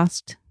anybody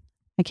asked,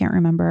 I can't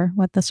remember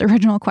what this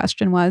original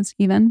question was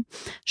even.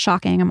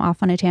 Shocking, I'm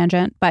off on a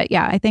tangent. But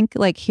yeah, I think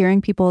like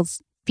hearing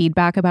people's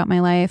feedback about my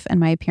life and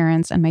my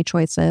appearance and my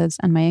choices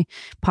and my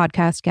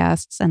podcast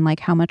guests and like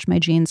how much my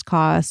jeans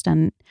cost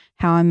and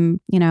how I'm,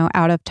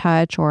 out of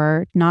touch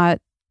or not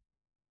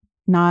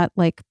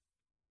like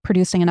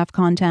producing enough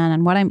content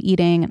and what I'm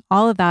eating and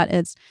all of that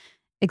is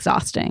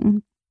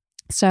exhausting.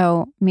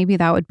 So maybe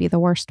that would be the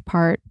worst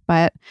part,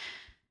 but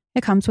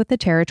it comes with the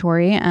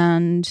territory.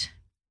 And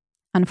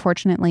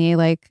unfortunately,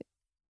 like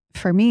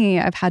for me,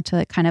 I've had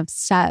to kind of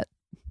set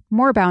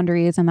more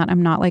boundaries and that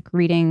I'm not like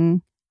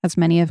reading as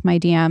many of my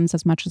DMs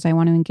as much as I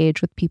want to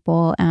engage with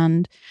people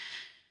and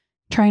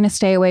trying to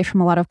stay away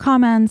from a lot of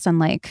comments. And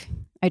like,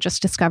 I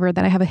just discovered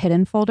that I have a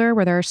hidden folder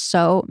where there are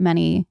so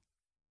many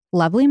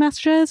lovely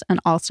messages and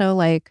also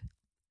like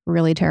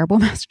really terrible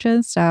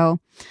messages. So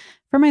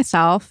for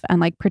myself and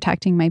like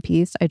protecting my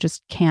peace, I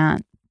just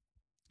can't,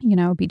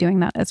 be doing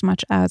that as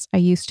much as I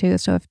used to.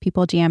 So if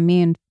people DM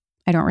me and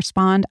I don't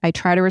respond, I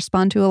try to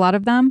respond to a lot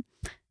of them,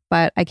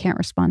 but I can't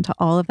respond to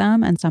all of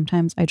them. And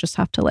sometimes I just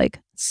have to like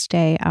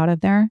stay out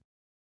of there.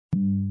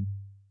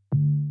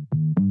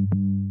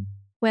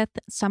 With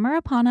summer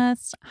upon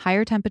us,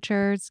 higher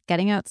temperatures,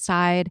 getting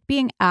outside,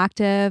 being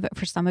active,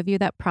 for some of you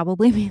that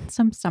probably means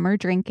some summer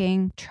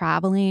drinking,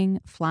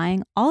 traveling,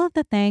 flying, all of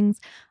the things,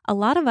 a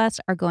lot of us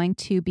are going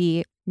to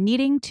be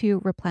needing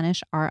to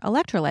replenish our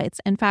electrolytes.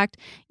 In fact,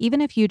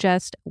 even if you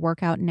just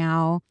work out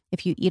now,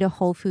 if you eat a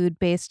whole food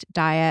based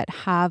diet,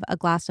 have a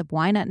glass of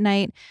wine at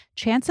night,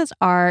 chances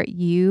are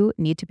you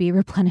need to be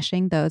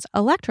replenishing those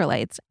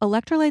electrolytes.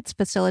 Electrolytes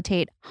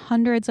facilitate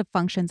hundreds of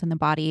functions in the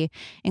body,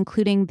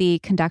 including the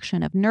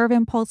conduction of nerve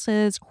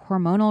impulses,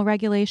 hormonal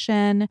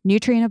regulation,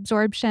 nutrient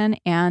absorption,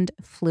 and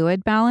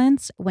fluid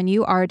balance. When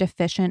you are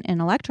deficient in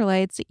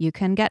electrolytes, you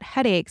can get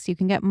headaches, you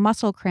can get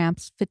muscle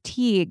cramps,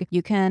 fatigue,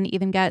 you can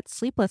even get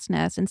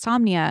sleeplessness,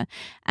 insomnia,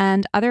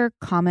 and other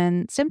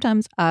common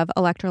symptoms of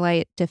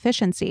electrolyte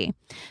deficiency.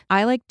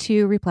 I like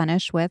to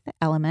replenish with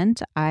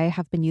Element. I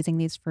have been using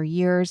these for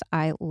years.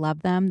 I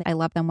love them. I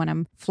love them when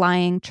I'm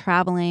flying,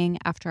 traveling,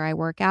 after I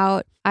work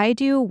out. I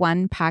do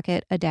 1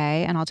 packet a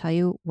day, and I'll tell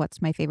you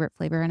what's my favorite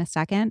flavor in a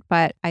second,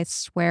 but I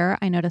swear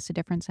I notice a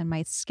difference in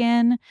my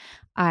skin.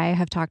 I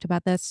have talked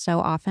about this so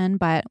often,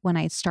 but when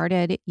I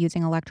started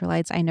using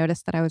electrolytes, I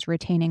noticed that I was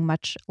retaining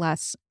much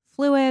less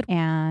fluid.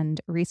 And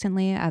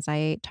recently, as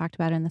I talked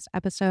about in this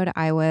episode,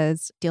 I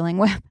was dealing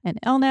with an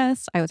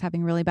illness. I was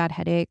having really bad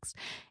headaches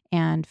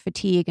and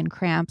fatigue and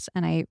cramps.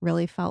 And I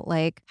really felt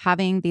like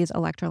having these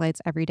electrolytes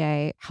every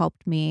day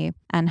helped me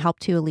and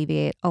helped to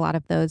alleviate a lot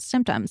of those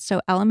symptoms. So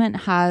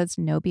Element has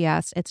no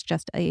BS. It's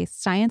just a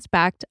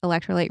science-backed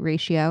electrolyte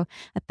ratio,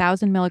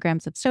 1,000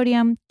 milligrams of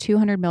sodium,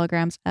 200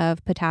 milligrams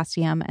of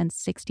potassium, and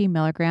 60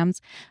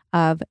 milligrams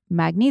of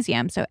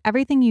magnesium. So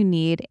everything you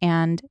need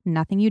and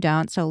nothing you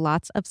don't. So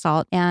lots of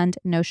salt and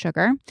no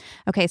sugar.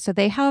 Okay, so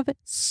they have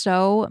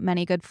so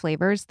many good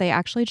flavors. They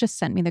actually just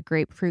sent me the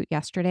grapefruit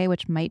yesterday,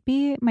 which might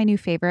be my new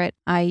favorite.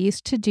 I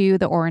used to do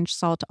the orange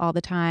salt all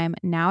the time.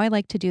 Now I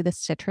like to do the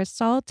citrus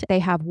salt. They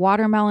have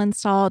watermelon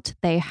salt.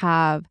 They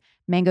have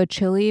mango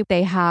chili.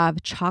 They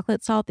have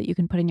chocolate salt that you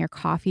can put in your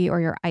coffee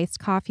or your iced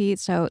coffee.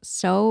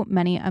 So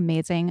many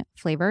amazing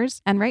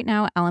flavors. And right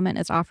now, Element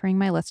is offering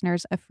my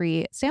listeners a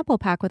free sample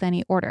pack with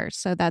any order.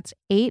 So that's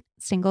 8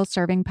 single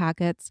serving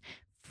packets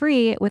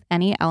free with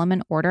any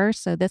Element order.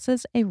 So this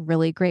is a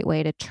really great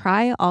way to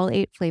try all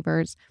 8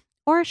 flavors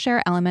or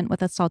share Element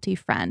with a salty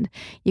friend.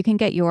 You can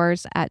get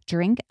yours at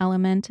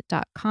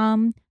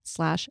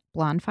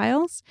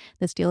drinkelement.com/blondefiles.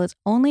 This deal is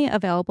only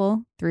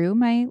available through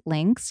my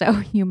link,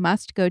 so you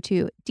must go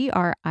to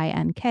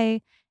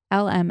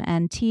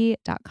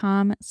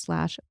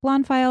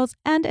drinklmnt.com/blondefiles,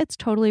 and it's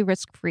totally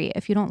risk-free.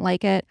 If you don't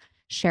like it,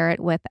 share it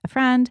with a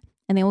friend,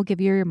 and they will give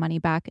you your money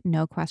back,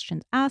 no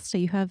questions asked, so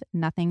you have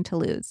nothing to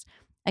lose.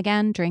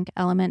 Again,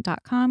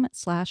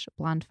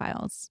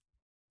 drinkelement.com/blondefiles.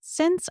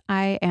 Since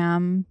I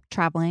am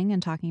traveling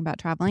and talking about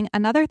traveling,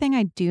 another thing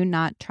I do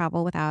not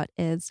travel without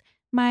is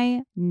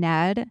my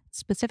NED,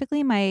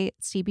 specifically my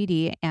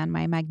CBD and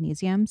my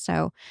magnesium.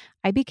 So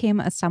I became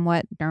a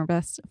somewhat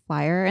nervous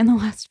flyer in the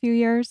last few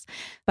years,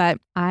 but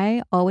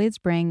I always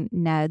bring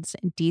NED's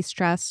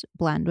de-stress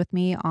blend with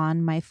me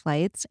on my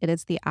flights. It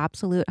is the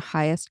absolute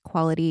highest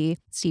quality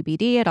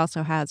CBD. It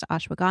also has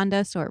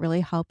ashwagandha, so it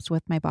really helps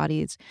with my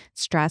body's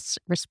stress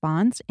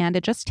response, and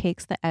it just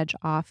takes the edge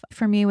off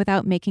for me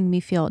without making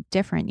me feel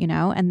different, you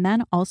know? And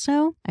then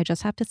also, I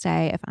just have to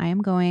say, if I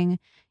am going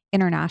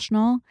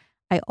international,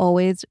 I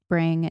always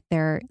bring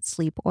their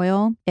sleep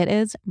oil. It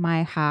is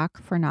my hack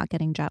for not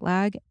getting jet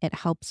lag. It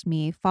helps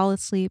me fall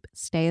asleep,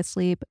 stay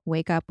asleep,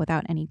 wake up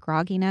without any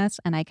grogginess,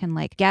 and I can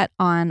get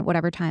on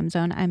whatever time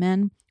zone I'm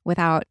in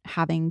without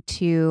having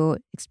to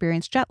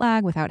experience jet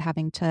lag, without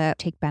having to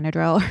take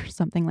Benadryl or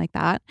something like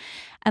that.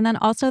 And then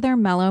also their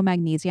mellow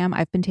magnesium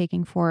I've been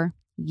taking for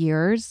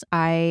years.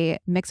 I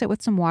mix it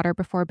with some water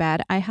before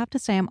bed. I have to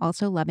say I'm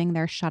also loving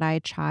their shut-eye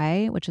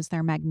chai, which is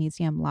their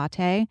magnesium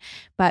latte.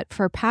 But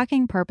for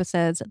packing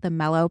purposes, the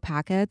mellow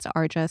packets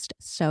are just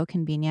so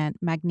convenient.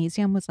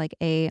 Magnesium was like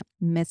a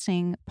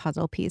missing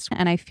puzzle piece.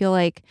 And I feel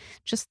like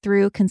just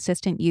through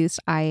consistent use,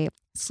 I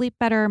sleep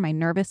better. My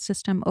nervous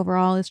system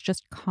overall is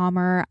just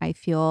calmer. I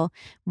feel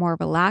more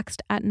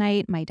relaxed at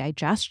night. My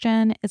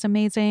digestion is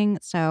amazing.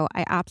 So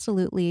I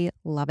absolutely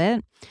love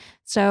it.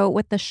 So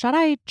with the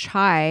shut-eye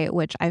chai,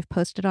 which I've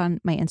posted on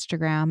my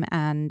Instagram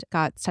and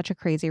got such a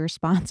crazy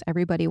response,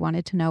 everybody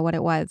wanted to know what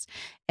it was.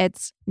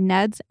 It's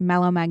Ned's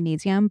Mellow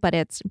Magnesium, but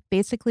it's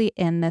basically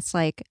in this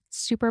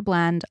super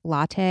blend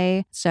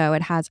latte. So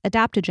it has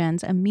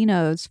adaptogens,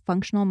 aminos,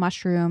 functional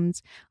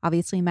mushrooms,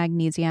 obviously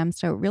magnesium.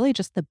 So really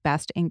just the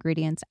best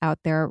ingredients out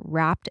there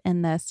wrapped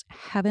in this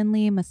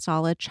heavenly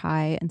masala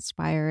chai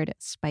inspired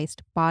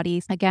spiced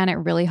body. Again, it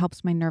really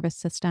helps my nervous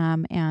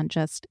system and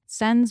just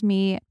sends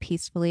me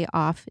peacefully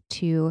off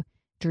to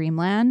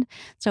dreamland.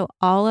 So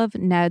all of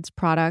Ned's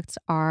products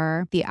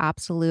are the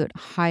absolute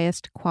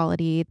highest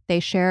quality. They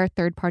share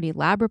third-party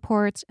lab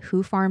reports,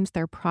 who farms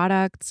their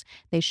products.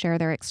 They share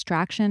their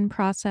extraction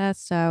process.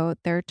 So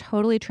they're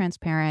totally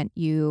transparent.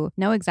 You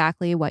know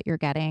exactly what you're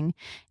getting.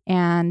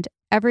 And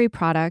every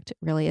product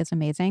really is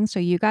amazing.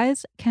 So you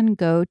guys can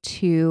go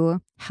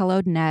to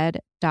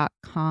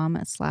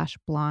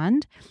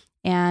helloned.com/blonde,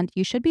 and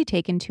you should be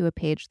taken to a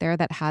page there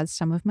that has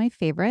some of my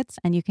favorites,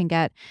 and you can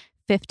get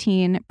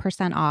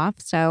 15% off.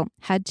 So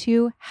head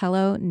to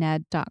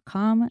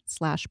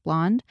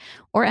helloned.com/blonde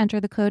or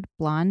enter the code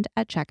blonde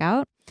at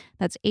checkout.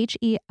 That's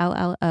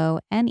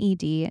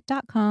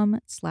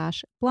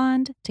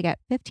HELLONED.com/blonde to get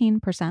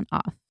 15%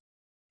 off.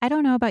 I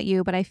don't know about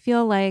you, but I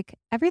feel like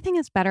everything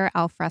is better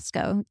al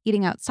fresco.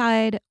 Eating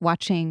outside,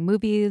 watching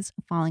movies,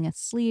 falling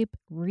asleep,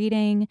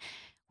 reading.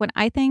 When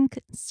I think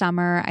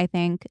summer, I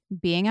think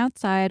being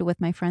outside with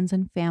my friends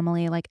and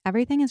family, like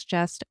everything is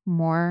just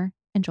more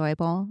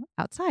enjoyable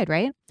outside,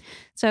 right?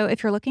 So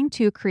if you're looking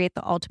to create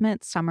the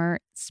ultimate summer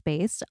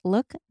space,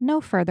 look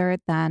no further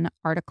than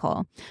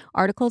Article.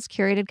 Article's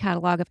curated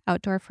catalog of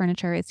outdoor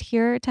furniture is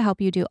here to help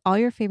you do all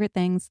your favorite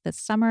things this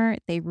summer.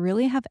 They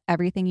really have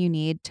everything you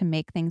need to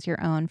make things your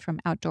own,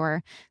 from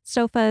outdoor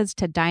sofas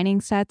to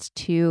dining sets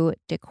to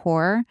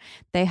decor.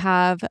 They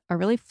have a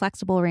really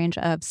flexible range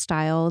of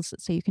styles,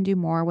 so you can do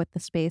more with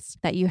the space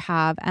that you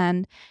have.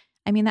 And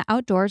I mean, the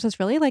outdoors is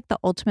really like the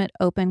ultimate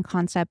open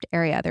concept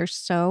area. There's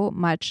so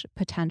much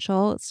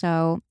potential,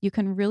 so you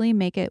can really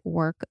make it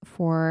work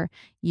for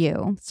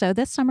you. So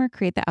this summer,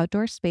 create the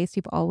outdoor space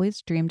you've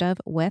always dreamed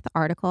of with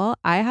Article.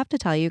 I have to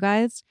tell you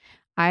guys,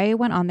 I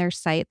went on their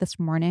site this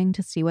morning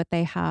to see what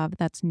they have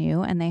that's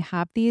new, and they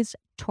have these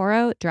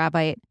Toro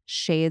Dravite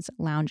Shades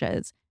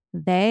lounges.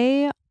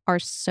 They are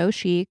so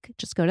chic.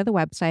 Just go to the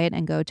website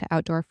and go to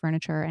outdoor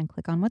furniture and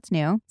click on what's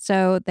new.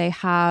 So they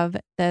have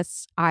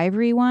this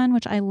ivory one,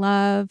 which I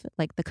love.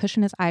 Like the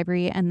cushion is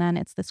ivory, and then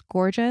it's this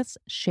gorgeous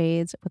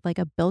shades with like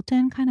a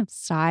built-in kind of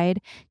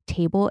side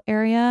table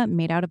area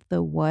made out of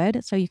the wood.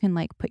 So you can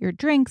like put your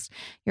drinks,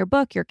 your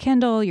book, your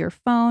Kindle, your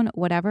phone,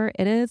 whatever.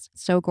 It is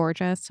so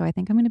gorgeous. So I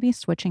think I'm going to be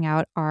switching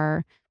out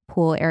our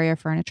pool area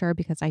furniture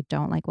because I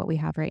don't like what we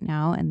have right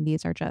now. And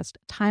these are just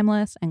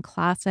timeless and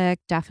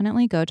classic.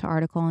 Definitely go to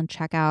Article and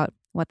check out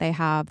what they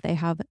have. They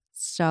have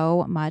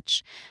so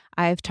much.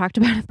 I've talked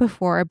about it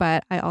before,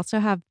 but I also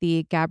have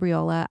the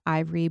Gabriola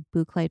Ivory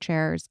Boucle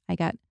chairs. I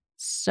get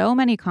so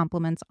many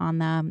compliments on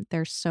them.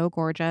 They're so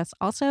gorgeous.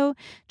 Also,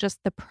 just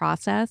the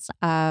process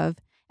of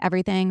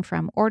everything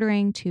from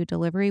ordering to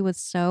delivery was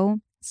so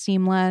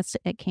seamless.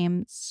 It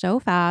came so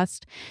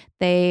fast.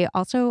 They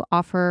also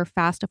offer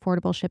fast,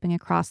 affordable shipping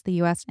across the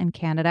US and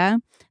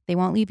Canada. They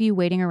won't leave you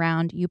waiting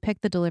around. You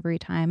pick the delivery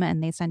time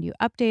and they send you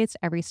updates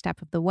every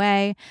step of the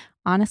way.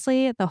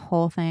 Honestly, the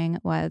whole thing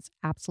was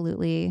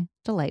absolutely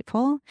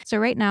delightful. So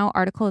right now,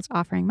 Article is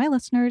offering my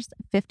listeners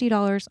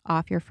 $50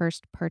 off your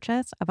first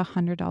purchase of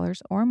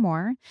 $100 or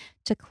more.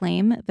 To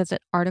claim,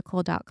 visit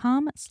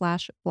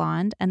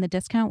article.com/blonde, and the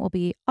discount will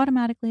be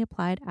automatically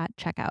applied at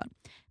checkout.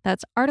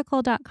 That's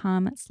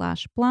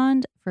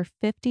article.com/blonde for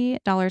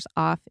 $50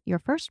 off your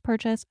first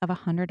purchase of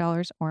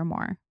 $100 or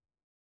more.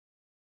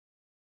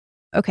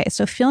 Okay,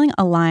 so feeling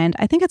aligned.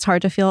 I think it's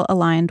hard to feel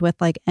aligned with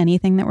like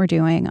anything that we're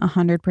doing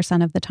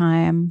 100% of the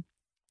time.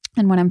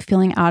 And when I'm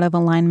feeling out of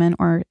alignment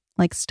or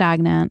like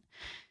stagnant,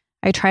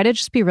 I try to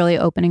just be really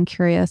open and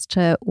curious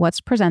to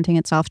what's presenting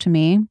itself to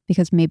me,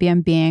 because maybe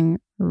I'm being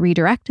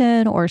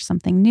redirected or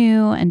something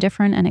new and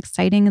different and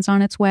exciting is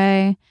on its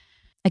way.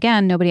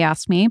 Again, nobody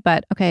asked me,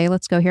 but okay,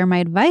 let's go hear my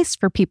advice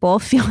for people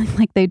feeling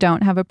like they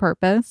don't have a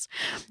purpose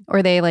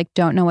or they like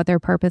don't know what their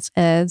purpose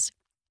is.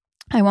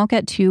 I won't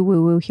get too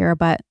woo-woo here,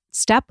 but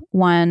step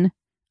one,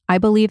 I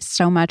believe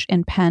so much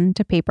in pen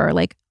to paper.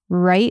 Like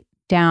write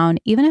down,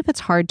 even if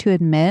it's hard to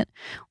admit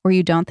or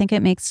you don't think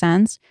it makes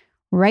sense,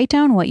 write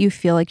down what you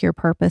feel like your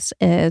purpose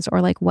is,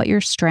 or like what your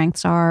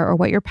strengths are, or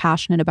what you're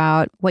passionate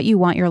about, what you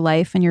want your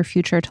life and your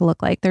future to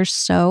look like. There's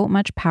so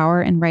much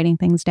power in writing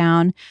things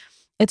down.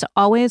 It's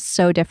always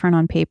so different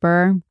on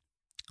paper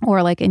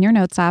or like in your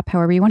notes app,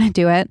 however you want to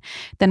do it,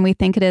 than we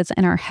think it is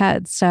in our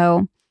heads.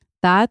 So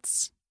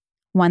that's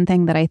one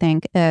thing that I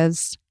think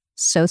is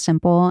so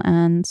simple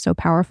and so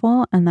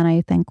powerful. And then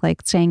I think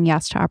like saying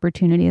yes to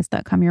opportunities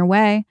that come your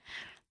way,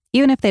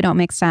 even if they don't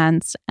make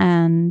sense,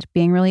 and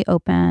being really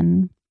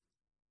open,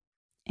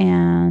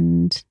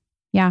 and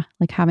yeah,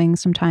 like having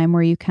some time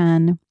where you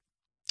can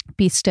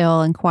be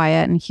still and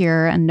quiet and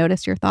hear and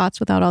notice your thoughts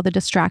without all the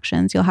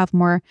distractions. You'll have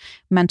more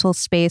mental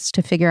space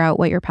to figure out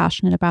what you're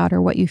passionate about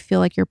or what you feel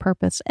like your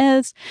purpose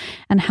is,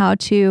 and how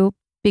to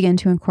begin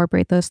to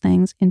incorporate those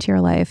things into your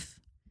life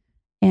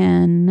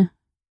in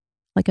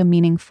like a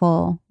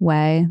meaningful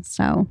way.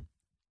 So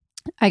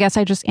I guess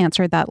I just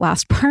answered that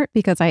last part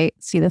because I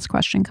see this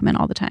question come in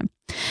all the time.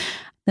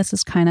 This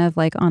is kind of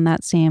like on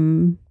that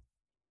same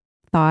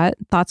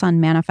thoughts on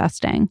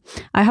manifesting.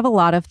 I have a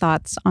lot of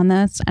thoughts on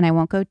this and I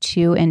won't go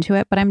too into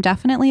it, but I'm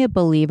definitely a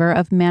believer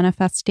of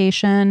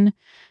manifestation.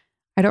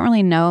 I don't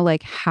really know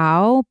like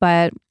how,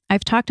 but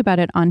I've talked about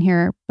it on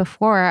here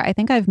before. I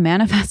think I've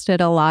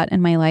manifested a lot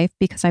in my life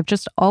because I've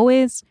just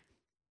always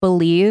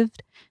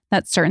believed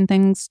that certain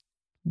things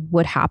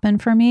would happen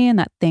for me and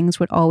that things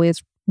would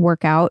always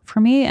work out for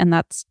me. And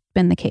that's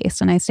been the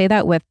case. And I say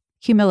that with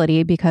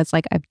humility because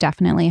like I've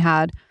definitely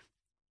had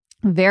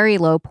very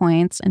low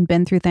points and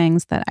been through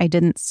things that I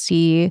didn't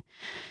see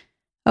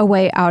a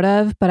way out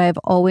of, but I've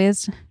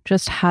always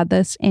just had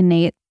this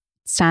innate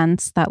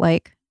sense that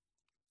like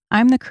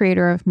I'm the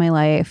creator of my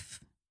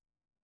life.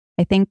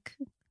 I think,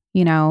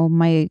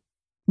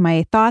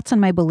 my thoughts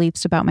and my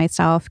beliefs about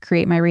myself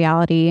create my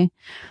reality.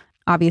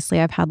 Obviously,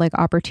 I've had like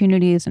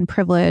opportunities and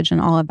privilege and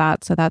all of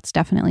that. So that's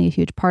definitely a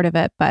huge part of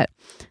it. But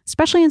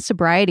especially in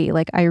sobriety,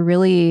 like I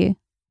really,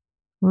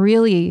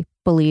 really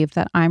believe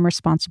that I'm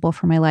responsible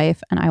for my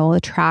life and I will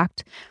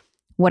attract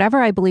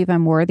whatever I believe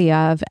I'm worthy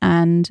of.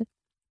 And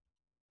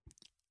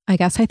I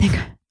guess I think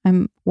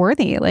I'm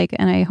worthy,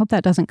 and I hope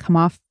that doesn't come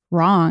off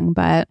wrong,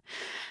 but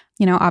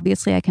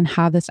obviously I can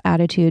have this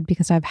attitude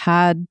because I've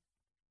had,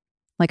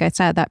 like I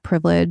said, that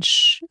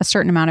privilege, a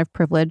certain amount of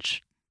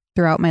privilege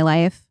throughout my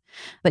life.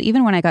 But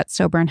even when I got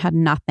sober and had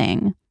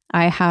nothing,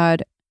 I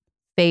had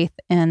faith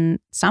in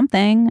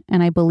something.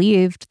 And I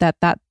believed that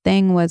that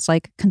thing was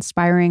like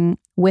conspiring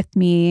with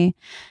me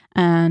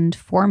and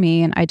for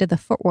me. And I did the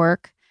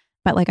footwork,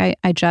 but like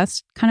I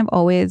just kind of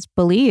always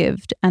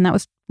believed. And that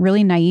was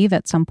really naive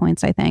at some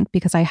points, I think,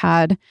 because I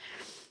had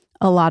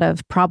a lot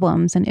of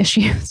problems and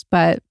issues.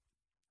 But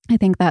I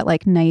think that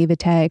like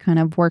naivete kind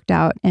of worked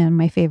out in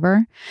my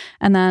favor.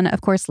 And then,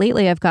 of course,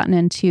 lately I've gotten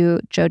into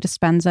Joe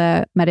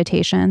Dispenza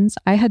meditations.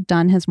 I had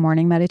done his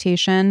morning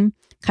meditation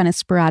kind of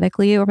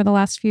sporadically over the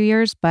last few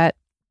years, but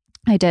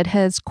I did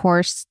his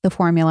course, The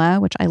Formula,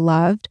 which I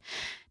loved.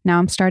 Now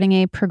I'm starting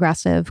a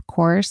progressive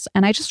course,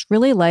 and I just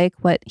really like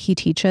what he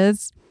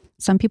teaches.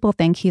 Some people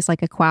think he's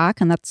like a quack,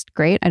 and that's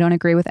great. I don't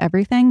agree with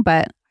everything,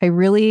 but I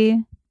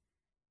really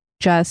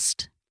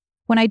just...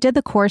 when I did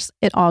the course,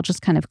 it all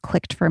just kind of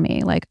clicked for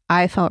me. Like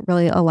I felt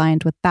really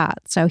aligned with that.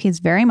 So he's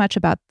very much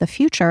about the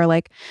future,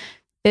 like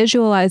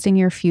visualizing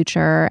your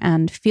future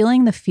and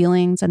feeling the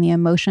feelings and the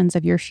emotions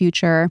of your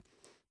future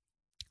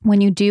when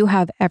you do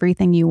have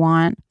everything you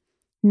want,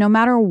 no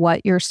matter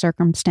what your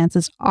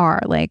circumstances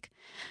are. Like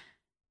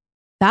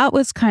that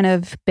was kind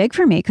of big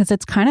for me because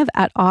it's kind of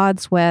at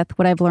odds with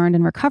what I've learned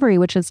in recovery,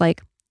 which is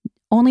like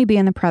only be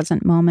in the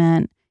present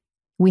moment.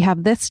 We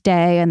have this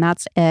day and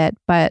that's it.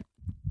 But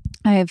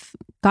I've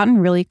gotten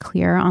really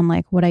clear on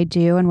like what I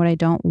do and what I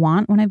don't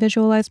want when I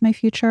visualize my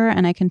future.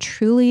 And I can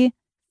truly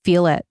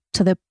feel it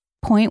to the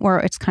point where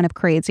it's kind of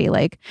crazy.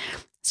 Like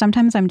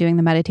sometimes I'm doing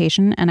the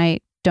meditation and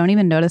I don't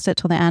even notice it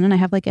till the end. And I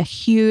have like a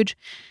huge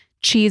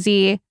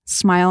cheesy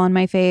smile on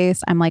my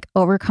face. I'm like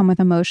overcome with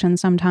emotion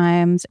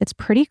sometimes. It's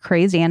pretty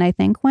crazy. And I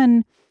think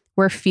when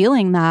we're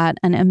feeling that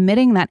and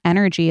emitting that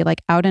energy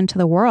like out into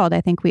the world,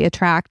 I think we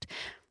attract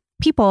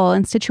people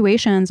and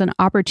situations and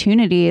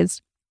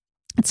opportunities,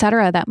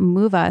 etc., that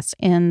move us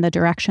in the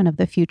direction of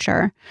the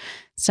future.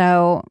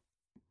 So,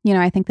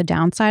 I think the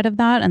downside of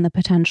that and the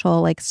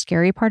potential like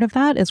scary part of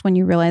that is when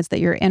you realize that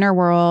your inner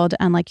world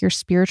and like your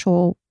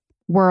spiritual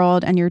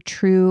world and your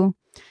true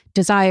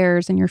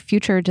desires and your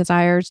future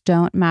desires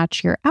don't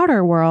match your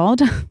outer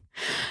world,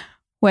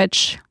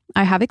 which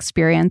I have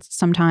experienced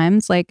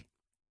sometimes. Like,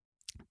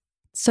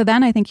 so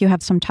then I think you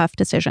have some tough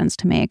decisions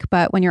to make.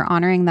 But when you're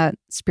honoring that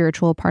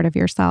spiritual part of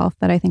yourself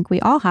that I think we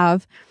all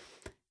have,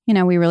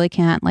 we really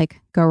can't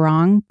like go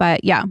wrong.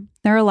 But yeah,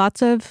 there are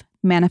lots of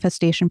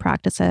manifestation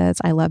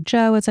practices. I love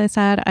Joe, as I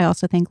said. I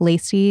also think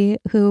Lacey,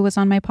 who was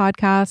on my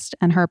podcast,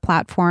 and her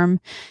platform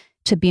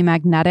To Be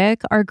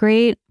Magnetic are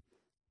great.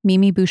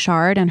 Mimi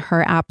Bouchard and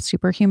her app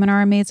Superhuman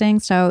are amazing.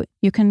 So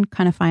you can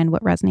kind of find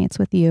what resonates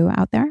with you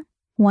out there.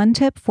 One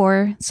tip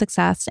for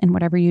success in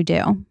whatever you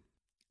do,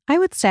 I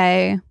would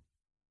say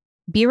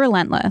be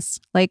relentless.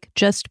 Like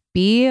just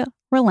be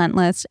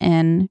relentless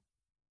in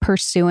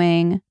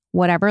pursuing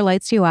whatever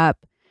lights you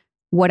up,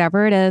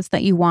 whatever it is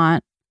that you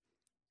want,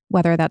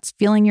 whether that's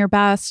feeling your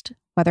best,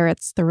 whether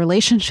it's the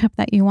relationship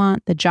that you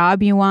want, the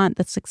job you want,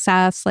 the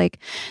success. Like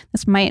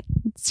this might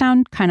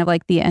sound kind of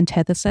like the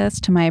antithesis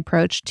to my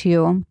approach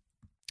to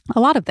a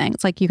lot of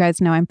things. Like you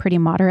guys know, I'm pretty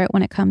moderate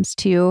when it comes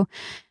to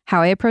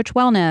how I approach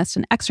wellness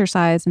and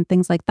exercise and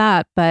things like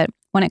that. But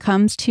when it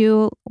comes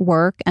to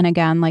work and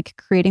again, like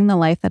creating the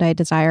life that I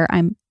desire,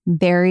 I'm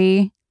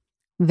very,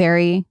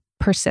 very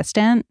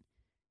persistent,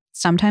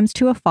 sometimes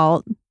to a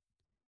fault.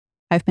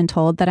 I've been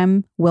told that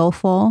I'm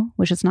willful,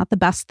 which is not the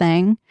best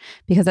thing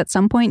because at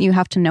some point you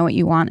have to know what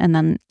you want and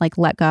then like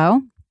let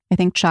go. I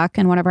think Chuck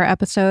in one of our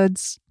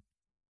episodes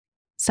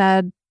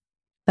said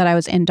that I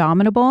was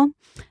indomitable.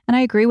 And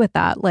I agree with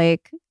that.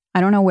 Like,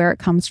 I don't know where it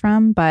comes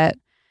from, but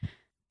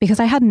because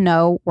I had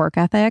no work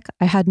ethic,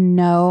 I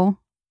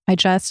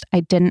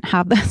didn't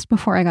have this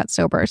before I got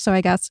sober. So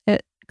I guess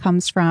it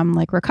comes from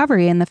like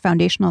recovery and the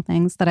foundational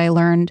things that I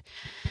learned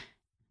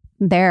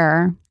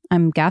there.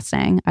 I'm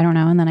guessing. I don't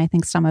know. And then I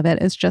think some of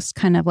it is just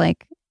kind of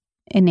like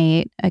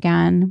innate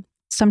again.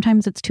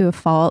 Sometimes it's to a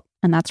fault.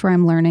 And that's where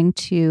I'm learning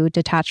to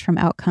detach from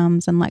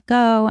outcomes and let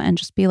go and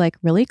just be like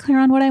really clear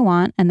on what I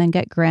want and then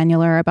get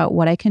granular about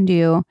what I can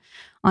do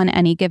on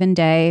any given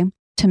day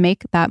to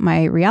make that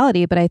my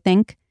reality. But I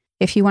think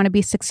if you want to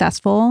be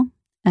successful,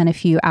 and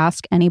if you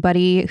ask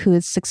anybody who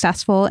is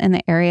successful in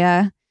the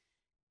area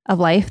of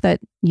life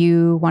that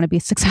you want to be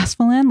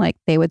successful in, like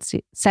they would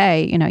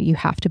say, you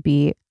have to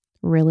be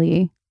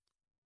really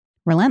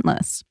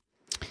relentless.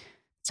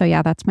 So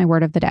yeah, that's my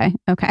word of the day.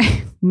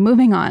 Okay,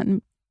 moving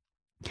on.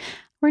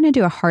 we're going to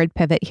do a hard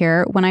pivot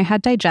here. When I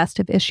had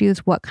digestive issues,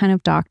 what kind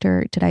of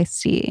doctor did I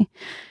see?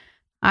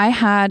 I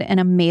had an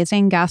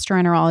amazing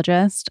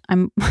gastroenterologist.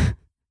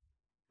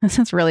 This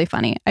is really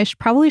funny. I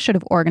probably should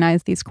have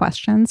organized these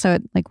questions so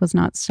it was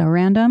not so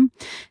random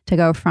to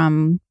go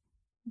from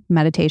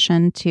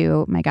meditation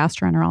to my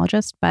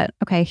gastroenterologist, but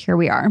okay, here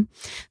we are.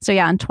 So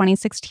yeah, in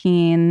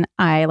 2016,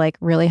 I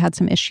really had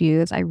some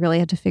issues. I really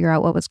had to figure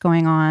out what was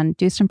going on,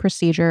 do some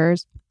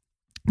procedures,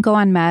 go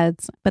on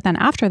meds. But then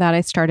after that,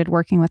 I started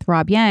working with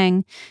Rob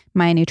Yang,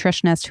 my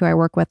nutritionist who I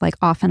work with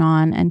off and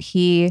on. And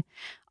he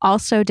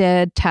also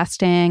did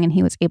testing and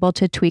he was able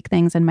to tweak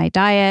things in my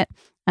diet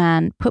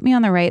and put me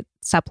on the right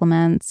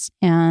supplements.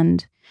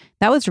 And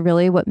that was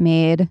really what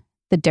made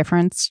the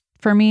difference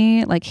for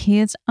me. He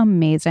is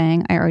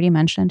amazing. I already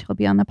mentioned he'll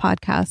be on the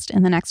podcast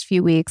in the next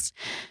few weeks.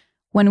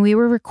 When we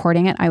were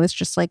recording it, I was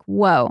just like,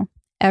 whoa,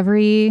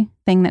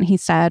 everything that he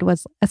said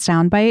was a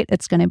soundbite.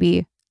 It's going to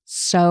be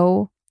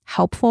so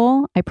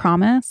helpful, I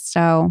promise.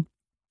 So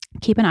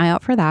keep an eye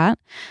out for that.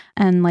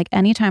 And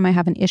anytime I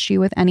have an issue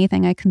with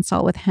anything, I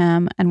consult with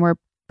him and we're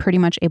pretty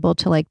much able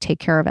to take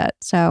care of it.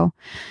 So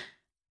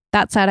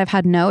that said, I've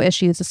had no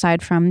issues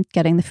aside from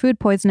getting the food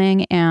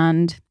poisoning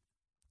and,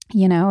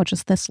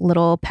 just this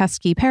little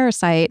pesky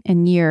parasite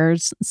in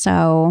years.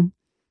 So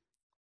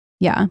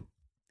yeah,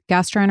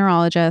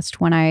 gastroenterologist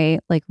when I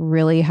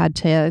really had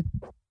to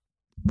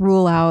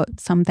rule out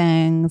some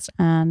things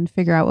and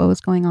figure out what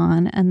was going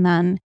on. And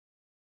then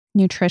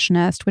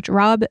nutritionist, which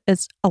Rob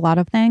is a lot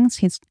of things.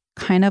 He's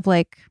kind of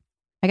I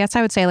guess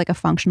I would say a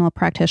functional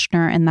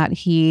practitioner in that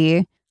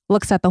he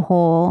looks at the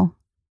whole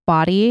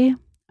body.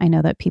 I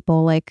know that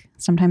people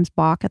sometimes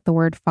balk at the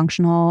word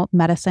functional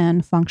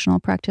medicine, functional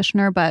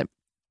practitioner, but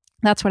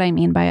that's what I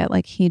mean by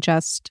it. He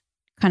just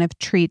kind of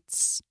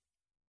treats,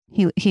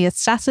 he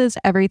assesses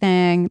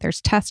everything.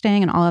 There's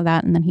testing and all of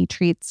that. And then he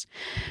treats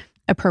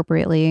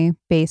appropriately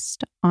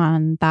based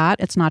on that.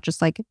 It's not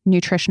just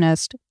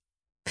nutritionist,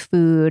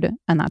 food,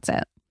 and that's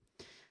it.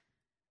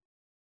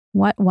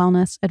 What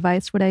wellness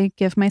advice would I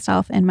give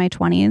myself in my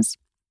 20s?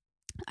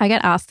 I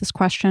get asked this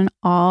question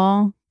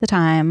all the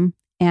time.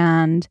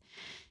 And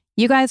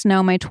you guys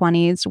know my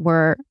 20s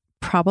were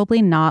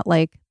probably not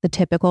the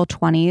typical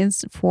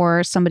 20s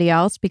for somebody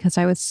else because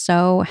I was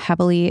so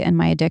heavily in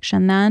my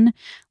addiction then.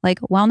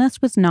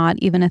 Wellness was not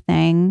even a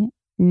thing,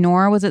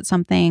 nor was it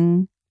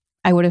something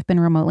I would have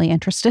been remotely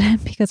interested in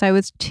because I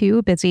was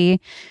too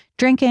busy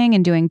drinking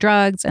and doing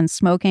drugs and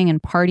smoking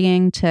and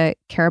partying to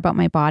care about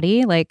my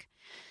body.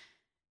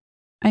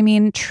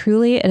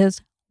 Truly, it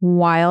is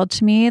wild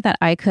to me that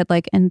I could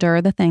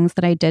endure the things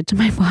that I did to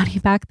my body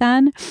back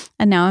then.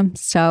 And now I'm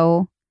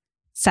so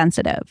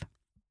sensitive.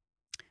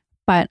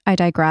 But I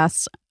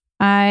digress.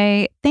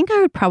 I think I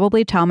would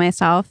probably tell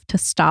myself to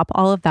stop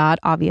all of that,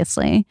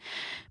 obviously,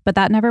 but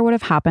that never would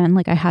have happened.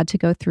 I had to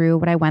go through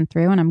what I went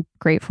through and I'm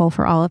grateful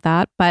for all of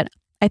that. But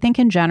I think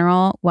in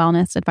general,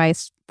 wellness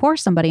advice for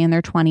somebody in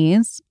their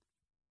 20s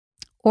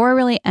or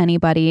really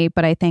anybody,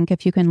 but I think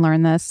if you can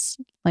learn this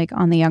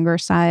on the younger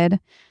side,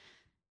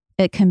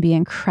 it can be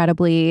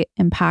incredibly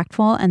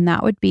impactful. And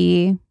that would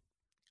be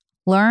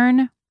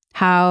learn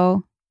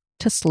how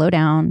to slow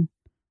down,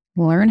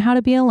 learn how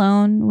to be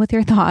alone with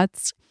your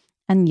thoughts.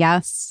 And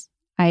yes,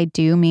 I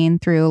do mean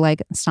through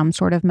some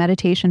sort of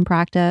meditation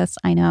practice.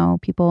 I know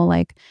people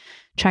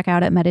check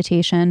out at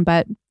meditation,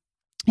 but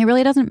it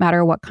really doesn't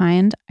matter what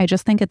kind. I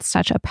just think it's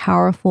such a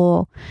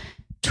powerful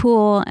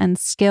tool and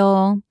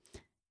skill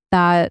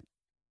that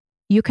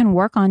you can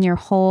work on your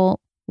whole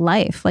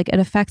life. It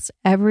affects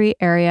every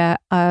area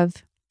of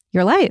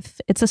your life.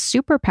 It's a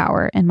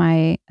superpower, in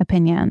my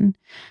opinion.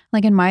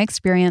 In my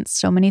experience,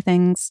 so many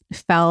things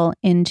fell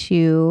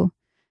into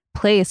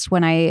place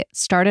when I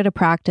started a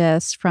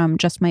practice from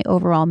just my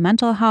overall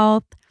mental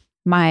health,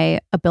 my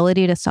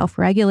ability to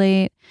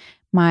self-regulate,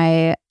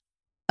 my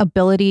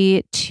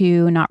ability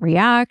to not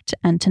react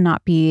and to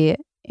not be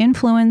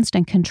influenced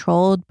and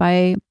controlled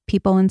by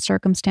people and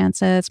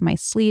circumstances, my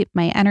sleep,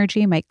 my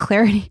energy, my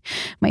clarity,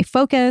 my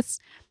focus,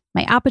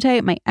 my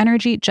appetite, my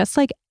energy, just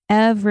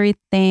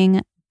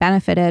everything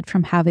benefited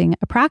from having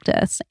a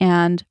practice.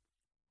 And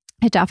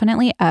it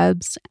definitely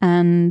ebbs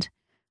and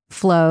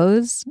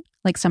flows.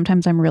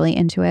 Sometimes I'm really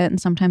into it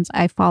and sometimes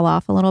I fall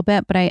off a little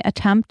bit, but I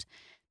attempt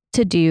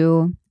to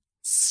do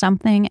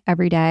something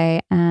every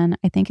day. And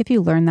I think if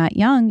you learn that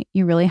young,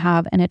 you really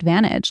have an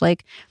advantage.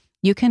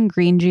 You can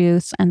green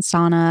juice and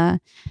sauna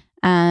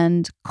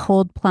and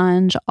cold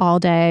plunge all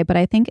day. But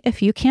I think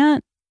if you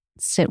can't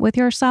sit with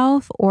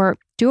yourself or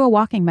do a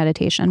walking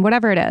meditation,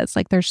 whatever it is,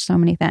 there's so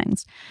many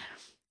things.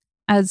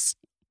 As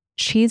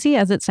cheesy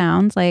as it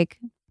sounds,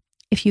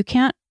 if you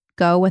can't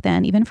go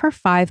within, even for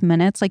 5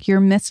 minutes, you're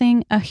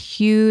missing a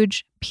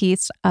huge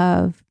piece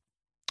of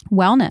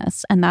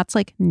wellness. And that's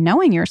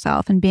knowing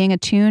yourself and being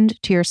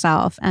attuned to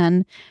yourself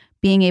and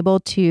being able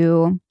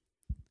to,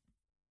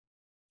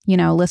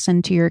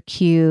 listen to your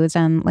cues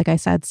and, like I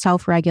said,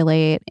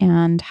 self-regulate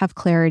and have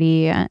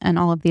clarity and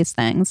all of these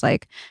things.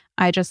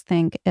 I just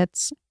think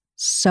it's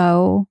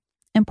so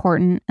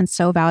important and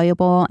so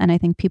valuable. And I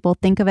think people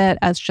think of it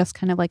as just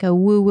kind of like a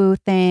woo-woo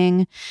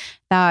thing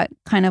that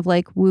kind of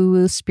like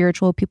woo-woo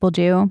spiritual people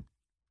do.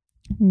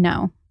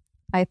 No,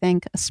 I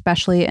think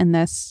especially in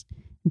this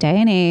day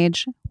and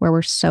age where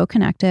we're so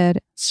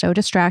connected, so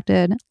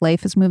distracted,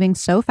 life is moving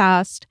so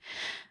fast,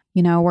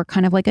 we're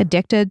kind of like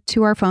addicted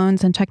to our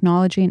phones and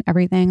technology and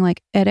everything.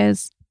 Like it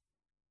is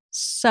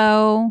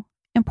so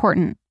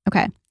important.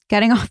 Okay,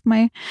 getting off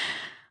my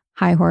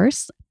high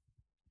horse.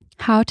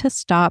 How to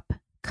stop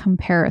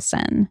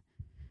comparison.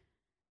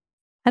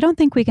 I don't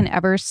think we can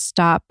ever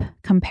stop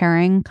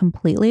comparing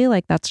completely.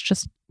 Like that's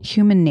just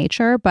human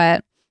nature,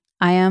 but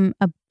I am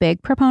a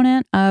big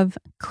proponent of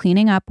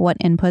cleaning up what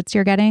inputs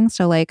you're getting.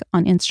 So like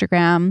on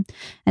Instagram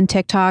and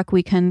TikTok,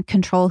 we can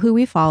control who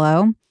we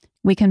follow.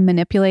 We can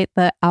manipulate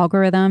the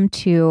algorithm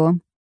to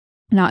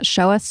not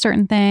show us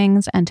certain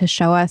things and to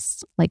show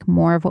us like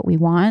more of what we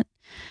want.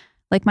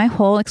 Like my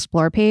whole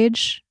explore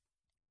page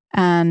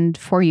and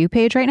For You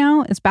page right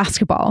now is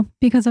basketball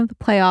because of the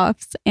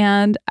playoffs.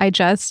 And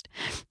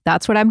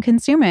that's what I'm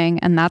consuming.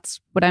 And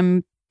that's what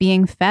I'm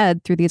being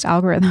fed through these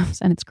algorithms.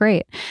 And it's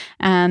great.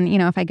 And,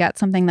 if I get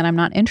something that I'm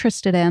not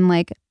interested in,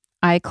 like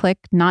I click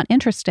not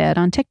interested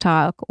on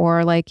TikTok,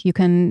 or like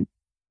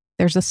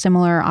there's a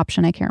similar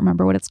option. I can't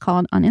remember what it's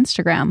called on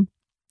Instagram.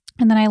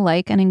 And then I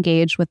like and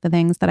engage with the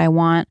things that I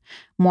want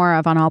more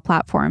of on all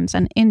platforms.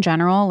 And in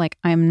general, like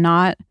I'm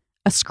not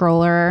a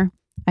scroller.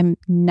 I'm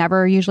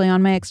never usually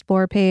on my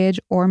explore page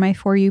or my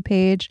For You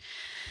page.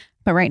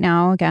 But right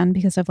now, again,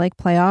 because of like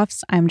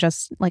playoffs, I'm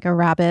just like a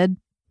rabid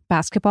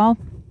basketball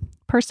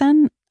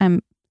person.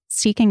 I'm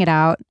seeking it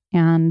out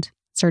and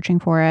searching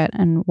for it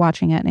and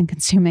watching it and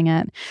consuming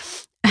it.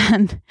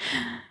 And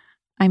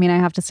I mean, I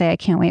have to say, I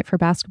can't wait for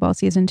basketball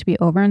season to be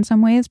over in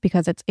some ways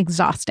because it's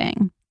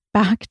exhausting.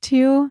 Back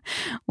to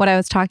what I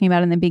was talking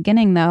about in the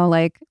beginning, though,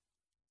 like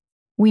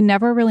we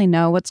never really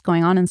know what's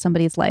going on in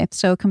somebody's life.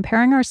 So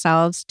comparing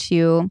ourselves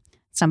to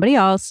somebody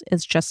else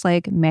is just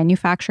like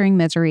manufacturing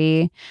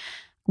misery.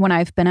 When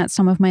I've been at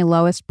some of my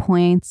lowest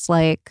points,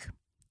 like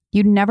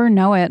you'd never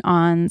know it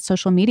on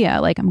social media.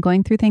 Like I'm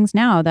going through things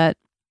now that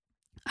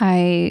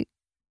I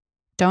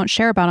don't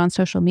share about on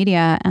social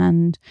media.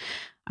 And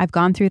I've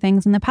gone through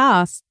things in the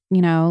past,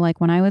 like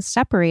when I was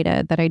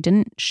separated that I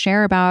didn't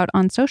share about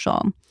on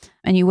social.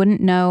 And you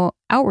wouldn't know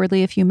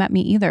outwardly if you met me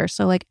either.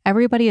 So like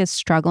everybody is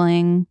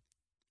struggling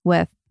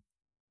with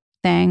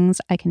things.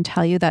 I can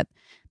tell you that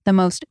the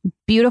most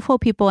beautiful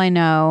people I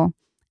know,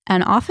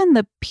 and often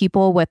the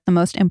people with the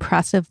most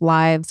impressive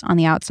lives on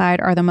the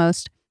outside, are the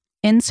most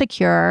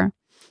insecure,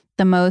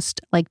 the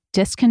most like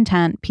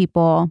discontent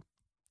people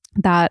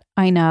that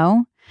I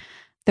know.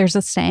 There's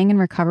a saying in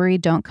recovery,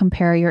 don't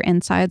compare your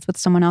insides with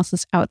someone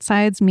else's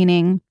outsides,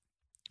 meaning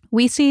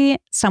we see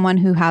someone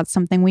who has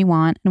something we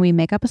want and we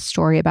make up a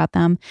story about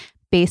them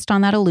based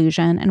on that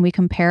illusion, and we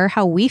compare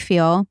how we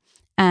feel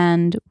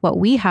and what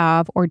we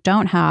have or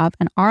don't have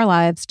in our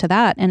lives to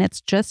that. And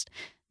it's just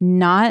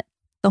not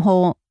the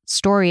whole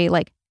story,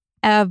 like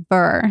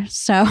ever.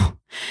 So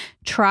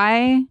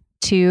try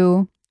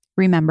to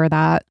remember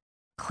that,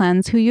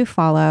 cleanse who you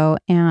follow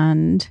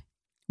and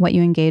what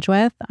you engage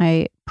with.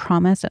 I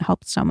promise it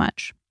helps so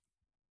much.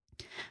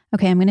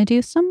 Okay, I'm going to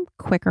do some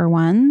quicker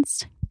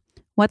ones.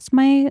 What's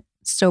my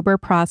sober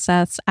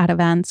process at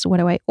events? What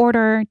do I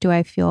order? Do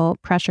I feel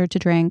pressured to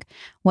drink?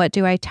 What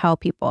do I tell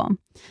people?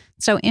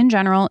 So in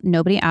general,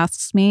 nobody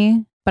asks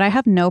me, but I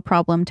have no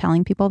problem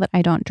telling people that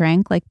I don't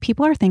drink. Like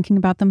people are thinking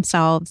about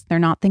themselves. They're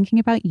not thinking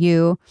about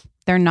you.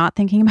 They're not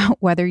thinking about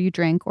whether you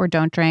drink or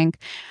don't drink.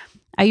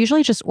 I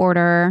usually just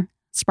order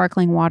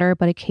sparkling water,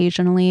 but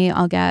occasionally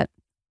I'll get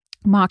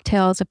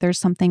mocktails if there's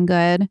something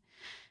good.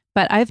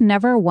 But I've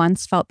never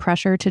once felt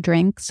pressure to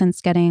drink since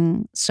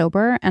getting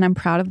sober. And I'm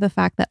proud of the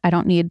fact that I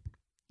don't need,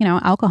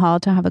 alcohol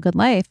to have a good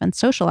life and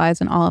socialize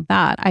and all of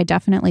that. I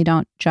definitely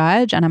don't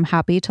judge. And I'm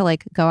happy to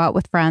like go out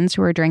with friends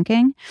who are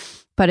drinking.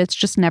 But it's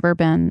just never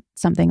been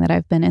something that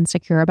I've been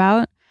insecure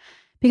about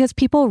because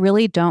people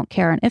really don't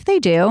care. And if they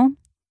do,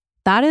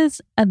 that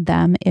is a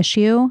them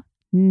issue,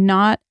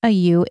 not a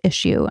you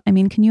issue. I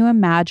mean, can you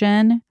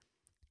imagine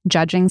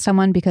judging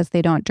someone because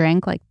they don't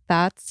drink? Like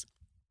that's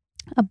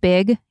a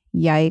big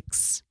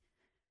yikes,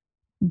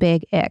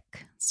 big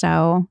ick.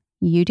 So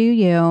you do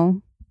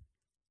you.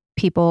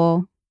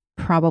 People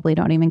probably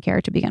don't even care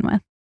to begin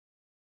with.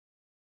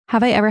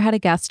 Have I ever had a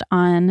guest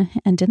on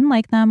and didn't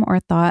like them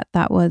or thought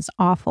that was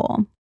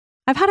awful?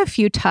 I've had a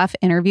few tough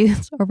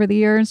interviews over the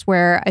years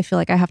where I feel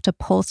like I have to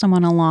pull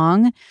someone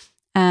along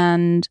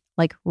and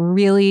like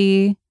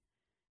really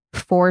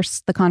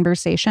force the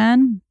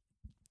conversation.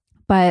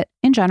 But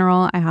in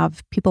general, I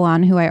have people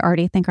on who I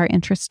already think are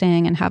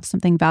interesting and have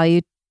something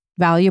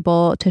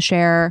valuable to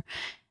share,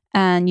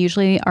 and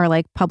usually are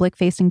like public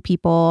facing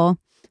people.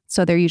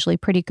 So they're usually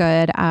pretty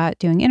good at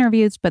doing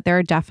interviews, but there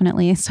are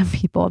definitely some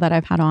people that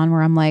I've had on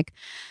where I'm like,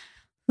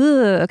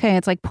 okay,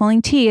 it's like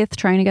pulling teeth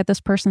trying to get this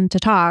person to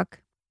talk.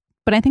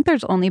 But I think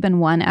there's only been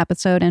one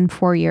episode in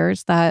 4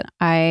 years that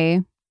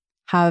I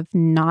have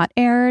not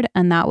aired.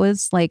 And that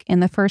was like in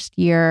the first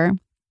year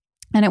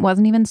And it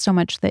wasn't even so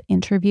much the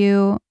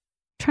interview. I'm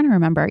trying to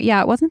remember.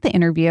 Yeah, it wasn't the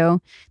interview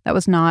that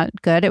was not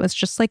good. It was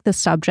just like the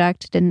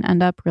subject didn't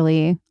end up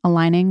really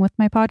aligning with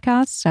my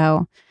podcast.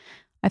 So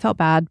I felt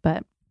bad,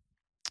 but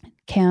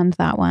canned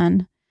that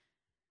one.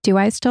 Do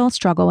I still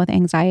struggle with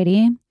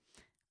anxiety?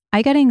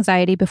 I get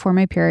anxiety before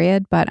my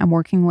period, but I'm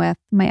working with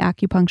my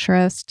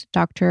acupuncturist,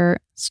 Dr.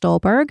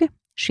 Stolberg.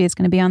 She's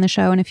going to be on the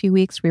show in a few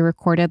weeks. We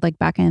recorded like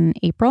back in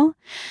April,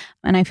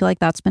 and I feel like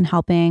that's been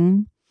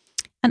helping.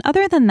 And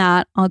other than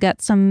that, I'll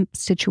get some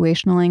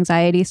situational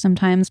anxiety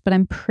sometimes, but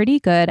I'm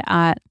pretty good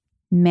at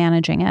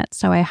managing it.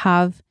 So I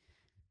have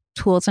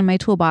tools in my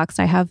toolbox.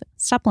 I have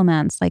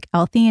supplements like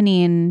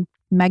L-theanine,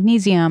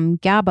 magnesium,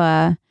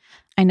 GABA.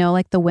 I know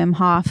like the Wim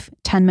Hof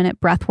 10-minute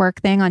breath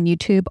work thing on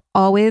YouTube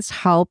always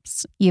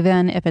helps,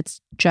 even if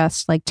it's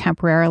just like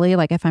temporarily,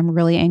 like if I'm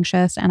really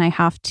anxious and I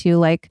have to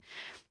like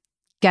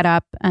get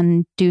up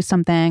and do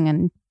something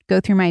and go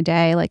through my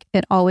day, like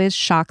it always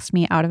shocks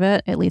me out of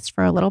it, at least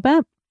for a little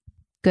bit.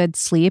 Good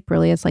sleep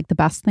really is like the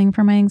best thing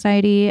for my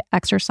anxiety.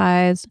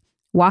 Exercise,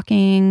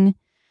 walking,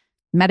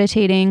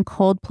 meditating,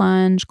 cold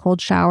plunge,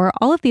 cold shower,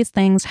 all of these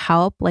things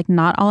help, like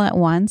not all at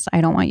once.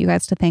 I don't want you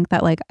guys to think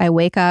that like I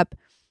wake up,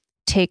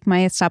 take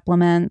my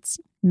supplements,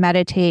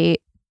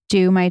 meditate,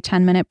 do my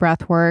 10-minute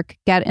breath work,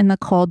 get in the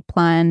cold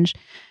plunge,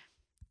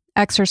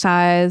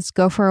 exercise,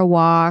 go for a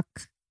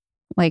walk.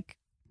 Like,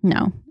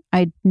 no,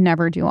 I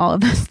never do all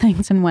of those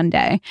things in one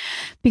day,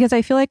 because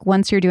I feel like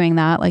once you're doing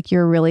that, like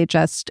you're really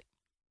just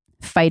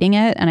fighting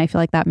it. And I feel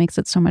like that makes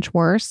it so much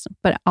worse.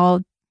 But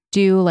I'll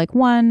do like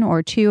 1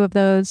 or 2 of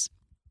those.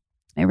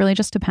 It really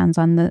just depends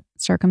on the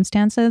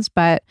circumstances.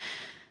 But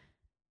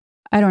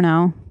I don't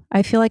know.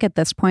 I feel like at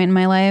this point in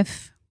my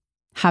life,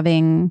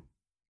 having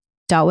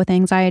dealt with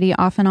anxiety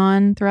off and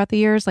on throughout the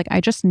years, like I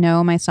just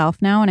know myself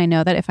now. And I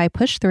know that if I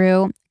push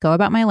through, go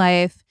about my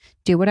life,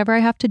 do whatever I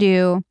have to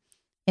do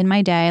in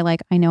my day,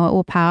 like I know it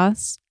will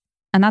pass.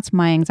 And that's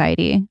my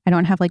anxiety. I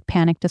don't have like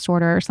panic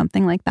disorder or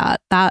something like that.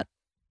 That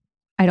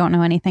I don't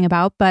know anything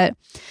about. But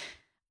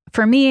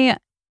for me,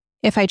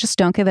 if I just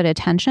don't give it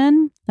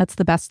attention, that's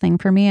the best thing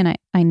for me. And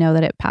I know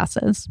that it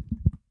passes.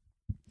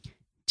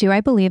 Do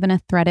I believe in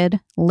a threaded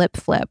lip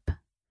flip?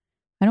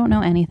 I don't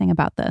know anything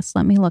about this.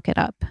 Let me look it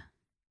up.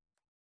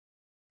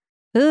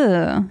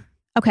 Ugh.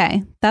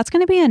 Okay. That's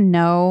going to be a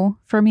no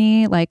for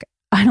me. Like,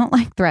 I don't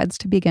like threads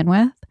to begin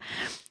with.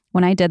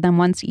 When I did them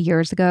once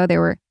years ago, they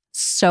were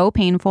so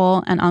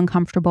painful and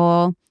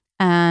uncomfortable.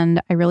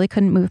 And I really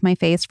couldn't move my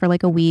face for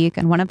like a week.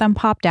 And one of them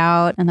popped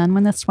out. And then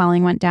when the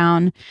swelling went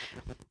down,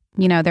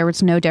 you know, there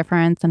was no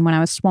difference. And when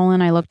I was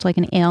swollen, I looked like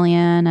an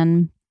alien.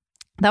 And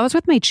that was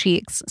with my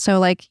cheeks. So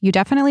like you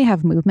definitely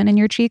have movement in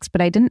your cheeks,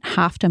 but I didn't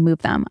have to move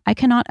them. I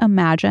cannot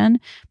imagine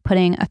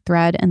putting a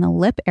thread in the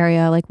lip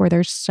area, like where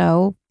there's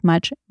so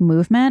much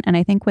movement. And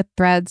I think with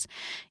threads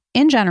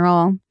in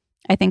general,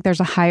 I think there's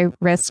a high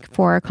risk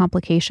for a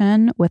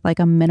complication with like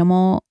a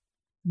minimal,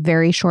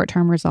 very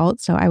short-term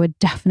result. So I would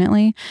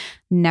definitely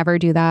never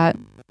do that.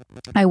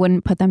 I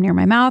wouldn't put them near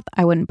my mouth.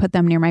 I wouldn't put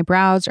them near my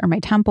brows or my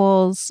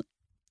temples.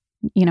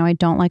 You know, I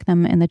don't like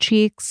them in the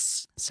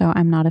cheeks. So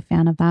I'm not a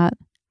fan of that.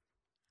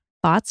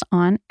 Thoughts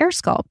on air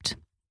sculpt?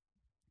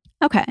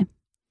 Okay.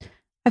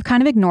 I've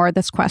kind of ignored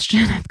this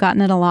question. I've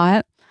gotten it a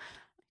lot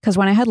because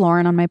when I had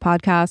Lauren on my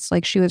podcast,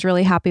 like she was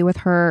really happy with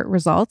her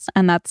results,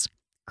 and that's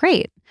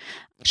great.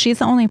 She's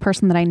the only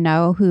person that I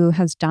know who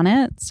has done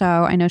it. So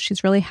I know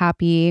she's really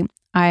happy.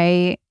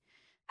 I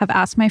have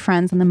asked my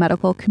friends in the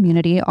medical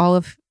community, all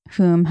of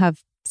whom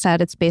have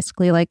said it's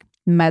basically like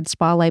med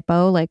spa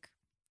lipo. Like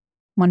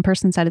one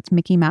person said it's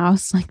Mickey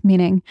Mouse, like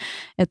meaning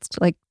it's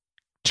like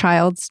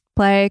child's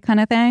play kind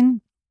of thing.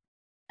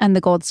 And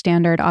the gold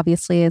standard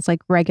obviously is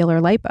like regular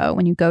lipo.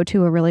 When you go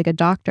to a really good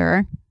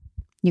doctor,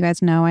 you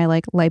guys know I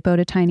like lipo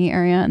to tiny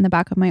area in the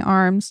back of my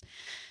arms.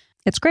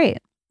 It's great.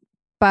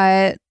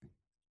 But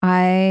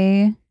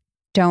I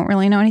don't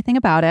really know anything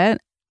about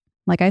it.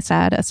 Like I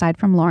said, aside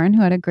from Lauren,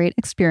 who had a great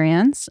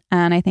experience.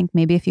 And I think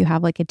maybe if you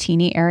have like a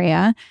teeny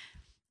area,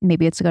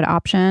 maybe it's a good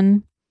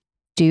option.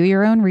 Do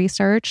your own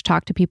research,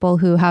 talk to people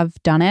who have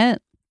done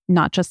it,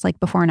 not just like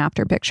before and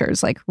after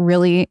pictures, like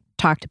really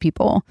talk to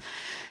people,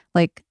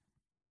 like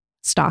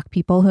stalk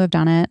people who have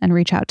done it and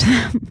reach out to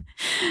them.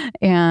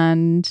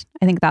 And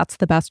I think that's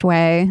the best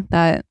way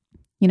that,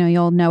 you know,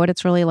 you'll know what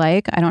it's really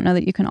like. I don't know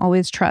that you can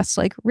always trust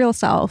like real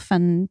self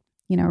and,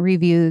 you know,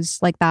 reviews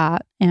like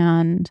that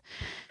and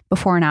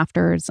before and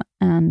afters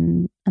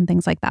and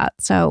things like that.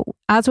 So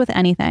as with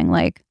anything,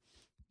 like,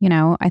 you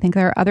know, I think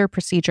there are other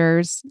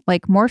procedures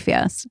like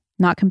Morpheus,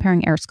 not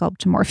comparing air sculpt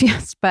to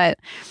Morpheus, but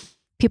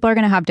people are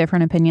going to have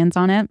different opinions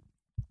on it.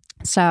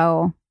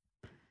 So,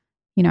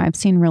 you know, I've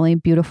seen really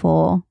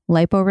beautiful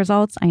lipo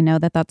results. I know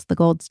that that's the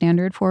gold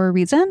standard for a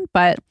reason,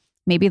 but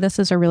maybe this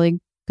is a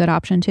really good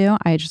option too.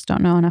 I just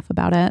don't know enough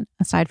about it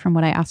aside from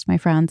what I asked my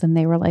friends and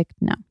they were like,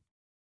 no.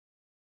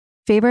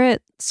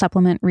 Favorite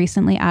supplement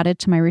recently added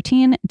to my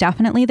routine?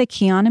 Definitely the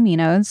Kion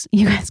Aminos.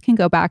 You guys can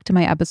go back to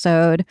my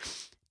episode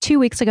 2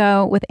 weeks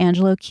ago with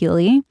Angelo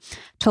Keeley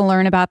to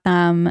learn about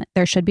them.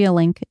 There should be a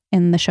link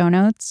in the show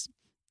notes.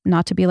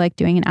 not to be like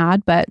doing an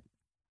ad, but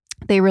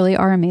they really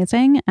are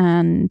amazing.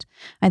 And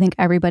I think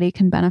everybody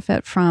can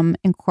benefit from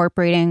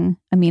incorporating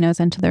aminos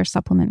into their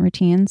supplement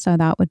routine. So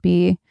that would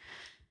be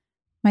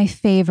my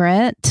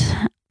favorite.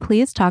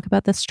 Please talk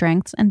about the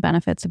strengths and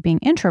benefits of being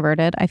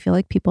introverted. I feel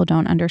like people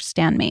don't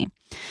understand me.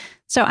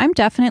 So I'm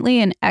definitely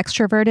an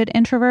extroverted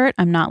introvert.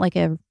 I'm not like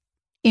a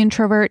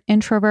introvert.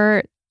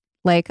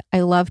 Like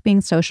I love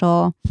being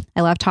social.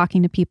 I love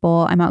talking to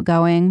people. I'm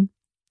outgoing,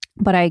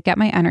 but I get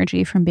my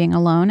energy from being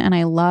alone, and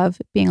I love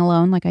being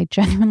alone. Like I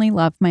genuinely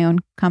love my own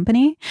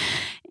company.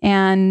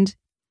 And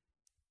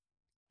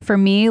for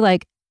me,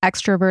 like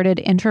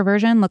extroverted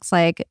introversion looks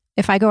like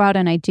if I go out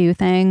and I do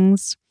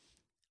things,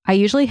 I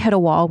usually hit a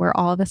wall where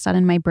all of a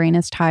sudden my brain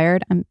is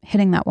tired. I'm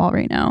hitting that wall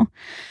right now.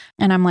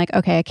 And I'm like,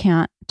 okay, I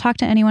can't talk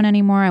to anyone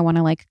anymore. I want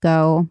to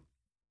go.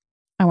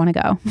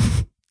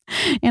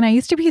 And I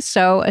used to be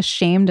so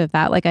ashamed of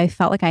that. Like I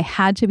felt like I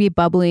had to be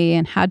bubbly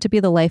and had to be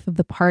the life of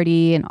the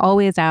party and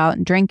always out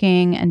and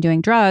drinking and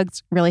doing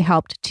drugs really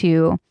helped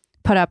to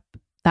put up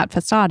that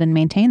facade and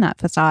maintain that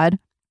facade.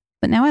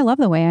 But now I love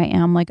the way I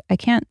am. Like I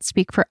can't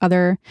speak for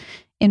other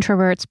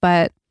introverts,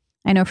 but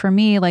I know for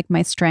me, like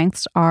my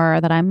strengths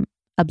are that I'm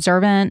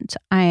observant,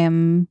 I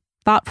am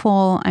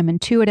thoughtful, I'm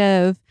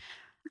intuitive,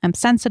 I'm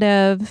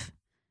sensitive,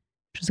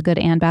 which is a good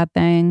and bad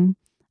thing.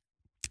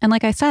 And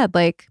like I said,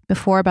 like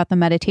before about the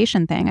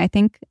meditation thing, I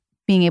think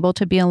being able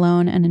to be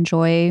alone and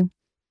enjoy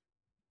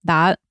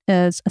that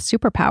is a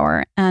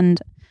superpower. And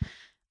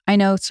I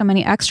know so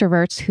many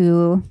extroverts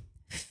who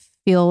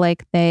feel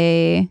like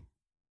they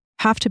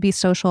have to be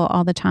social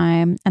all the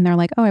time. And they're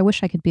like, oh, I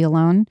wish I could be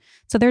alone.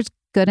 So there's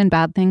good and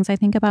bad things I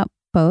think about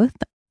both.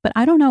 But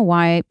I don't know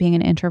why being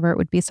an introvert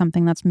would be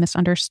something that's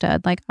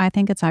misunderstood. Like, I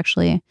think it's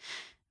actually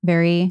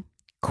very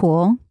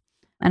cool.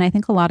 And I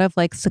think a lot of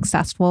like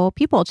successful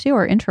people too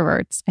are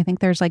introverts. I think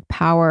there's like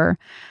power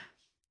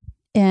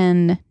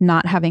in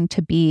not having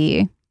to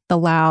be the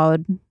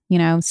loud,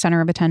 center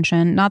of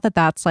attention. Not that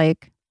that's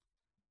like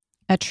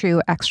a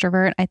true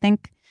extrovert. I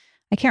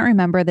can't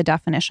remember the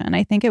definition.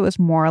 I think it was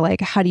more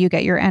like, how do you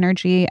get your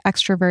energy?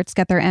 Extroverts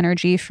get their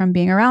energy from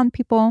being around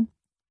people.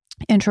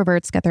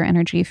 Introverts get their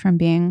energy from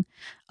being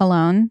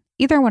alone.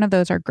 Either one of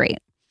those are great.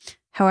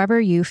 However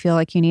you feel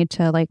like you need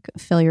to like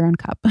fill your own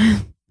cup.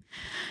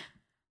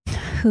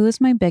 Who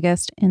is my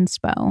biggest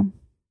inspo?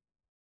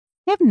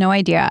 I have no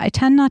idea. I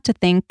tend not to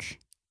think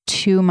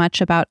too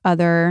much about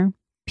other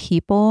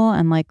people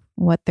and like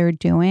what they're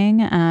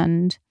doing.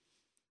 And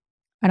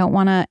I don't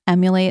want to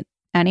emulate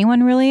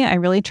anyone really. I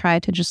really try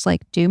to just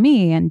like do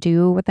me and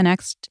do what the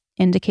next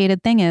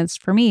indicated thing is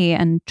for me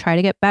and try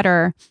to get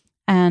better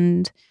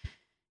and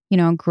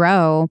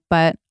grow.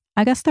 But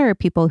I guess there are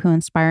people who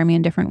inspire me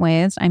in different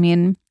ways. I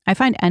mean, I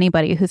find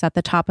anybody who's at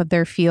the top of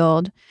their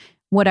field,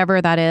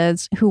 whatever that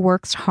is, who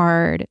works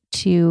hard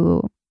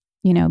to,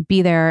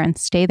 be there and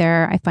stay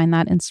there. I find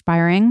that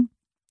inspiring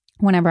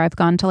whenever I've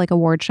gone to like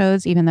award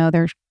shows, even though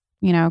they're,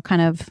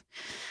 kind of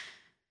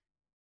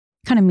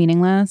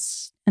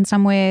meaningless in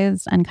some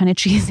ways and kind of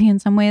cheesy in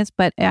some ways.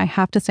 But I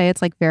have to say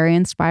it's like very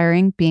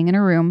inspiring being in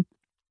a room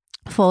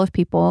full of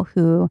people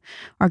who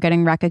are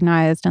getting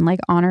recognized and like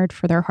honored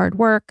for their hard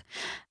work,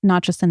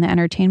 not just in the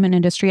entertainment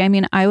industry. I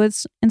mean, I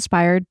was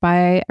inspired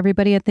by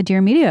everybody at the Dear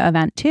Media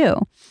event too.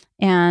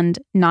 And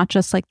not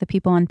just like the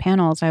people on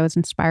panels. I was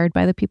inspired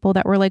by the people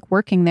that were like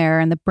working there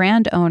and the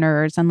brand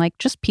owners and like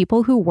just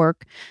people who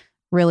work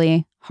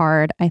really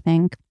hard. I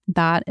think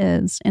that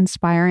is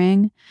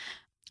inspiring.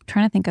 I'm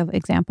trying to think of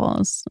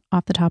examples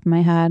off the top of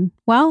my head.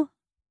 Well,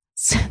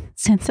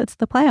 since it's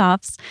the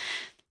playoffs,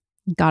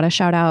 gotta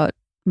shout out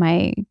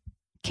my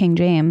King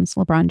James,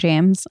 LeBron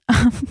James.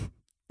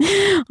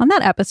 On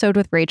that episode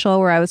with Rachel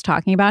where I was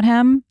talking about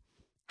him,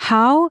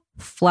 how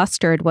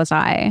flustered was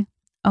I?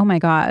 Oh my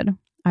God.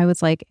 I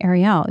was like,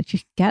 Ariel, you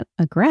get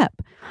a grip.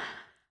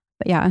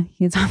 But yeah,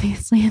 he's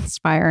obviously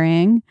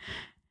inspiring.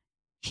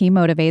 He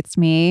motivates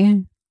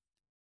me.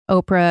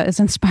 Oprah is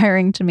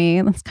inspiring to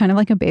me. That's kind of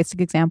like a basic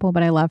example,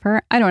 but I love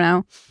her. I don't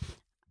know.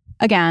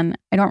 Again,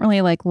 I don't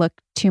really like look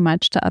too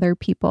much to other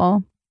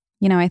people.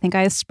 I think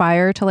I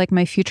aspire to like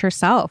my future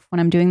self when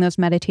I'm doing those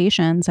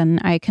meditations, and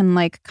I can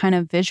like kind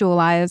of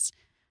visualize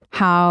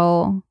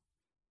how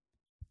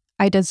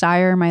I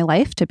desire my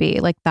life to be.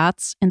 Like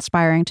that's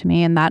inspiring to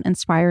me, and that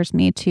inspires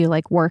me to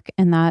like work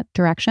in that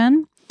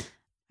direction.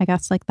 I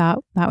guess like that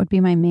would be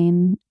my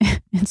main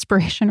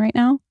inspiration right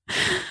now.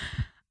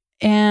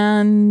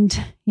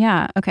 And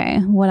yeah, okay,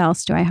 what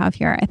else do I have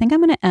here? I think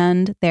I'm going to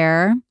end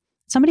there.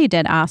 Somebody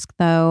did ask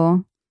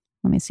though.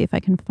 Let me see if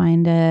I can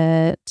find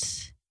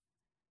it.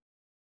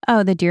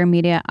 Oh, the Dear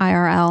Media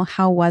IRL.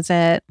 How was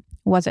it?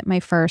 Was it my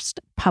first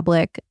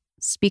public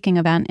speaking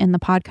event in the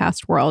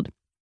podcast world?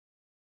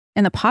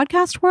 In the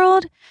podcast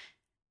world,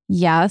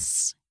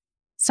 yes.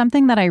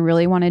 Something that I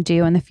really want to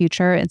do in the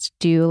future is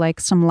do like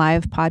some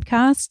live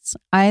podcasts.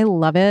 I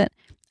love it.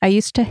 I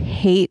used to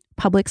hate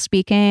public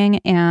speaking,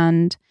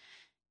 and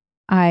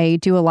I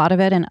do a lot of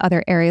it in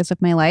other areas of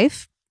my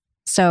life.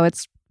 So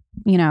it's,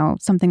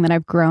 something that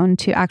I've grown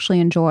to actually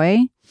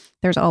enjoy.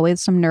 there's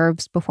always some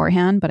nerves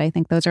beforehand, but I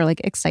think those are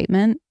like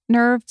excitement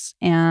nerves.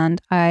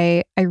 And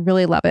I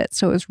really love it.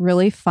 So it was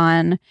really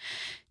fun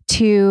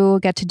to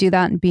get to do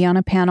that and be on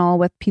a panel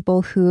with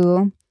people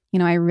who, you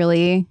know, I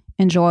really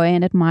enjoy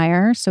and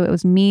admire. So it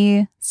was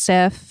me,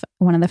 Sif,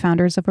 one of the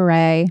founders of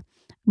Array,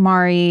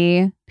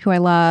 Mari, who I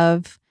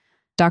love,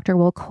 Dr.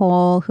 Will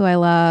Cole, who I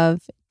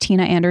love,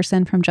 Tina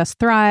Anderson from Just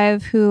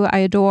Thrive, who I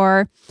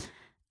adore.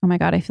 Oh my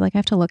God, I feel like I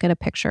have to look at a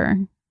picture.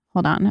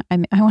 Hold on.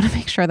 I want to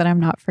make sure that I'm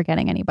not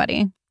forgetting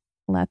anybody.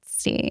 Let's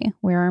see.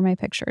 Where are my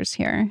pictures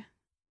here?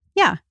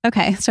 Yeah.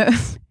 Okay. So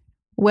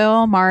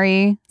Will,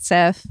 Mari,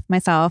 Sif,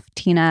 myself,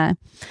 Tina,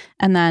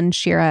 and then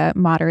Shira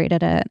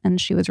moderated it,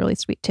 and she was really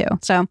sweet too.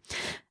 So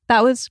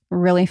that was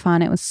really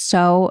fun. It was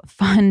so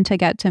fun to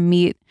get to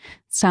meet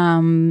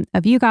some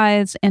of you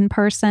guys in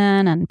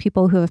person and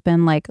people who have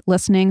been like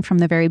listening from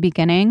the very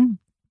beginning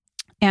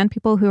and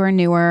people who are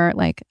newer.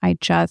 Like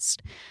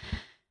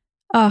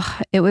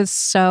it was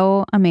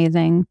so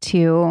amazing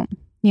to,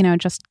 you know,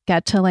 just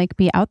get to like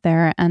be out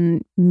there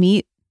and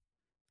meet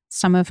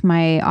some of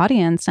my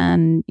audience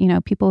and, you know,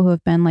 people who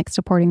have been like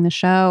supporting the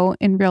show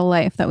in real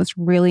life. That was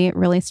really,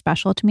 really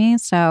special to me.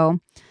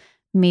 So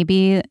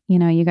maybe, you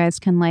know, you guys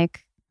can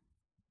like,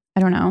 I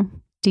don't know,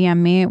 DM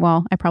me.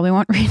 Well, I probably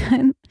won't read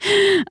it.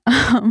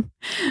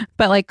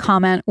 But like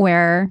comment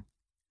where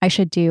I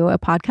should do a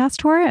podcast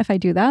tour if I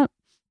do that.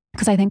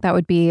 Because I think that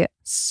would be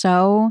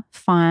so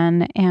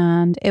fun.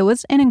 And it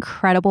was an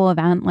incredible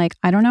event. Like,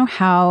 I don't know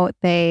how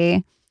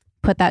they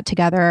put that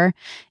together.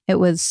 It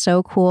was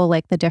so cool.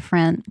 Like the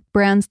different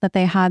brands that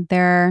they had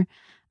there,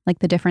 like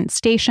the different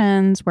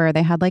stations where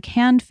they had like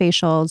hand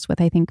facials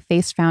with, I think,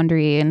 Face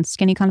Foundry and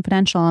Skinny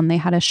Confidential. And they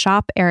had a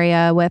shop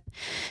area with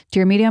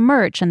Dear Media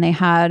merch. And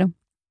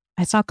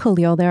I saw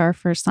Khalil there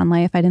for Sun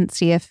Life. I didn't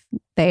see if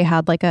they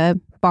had like a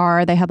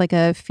bar. They had like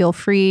a feel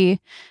free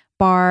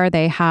bar.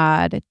 They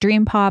had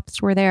Dream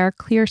Pops were there,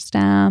 Clear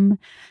Stem.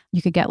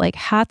 You could get like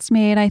hats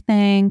made, I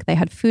think. They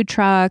had food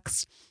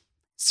trucks,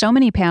 so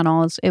many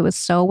panels. It was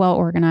so well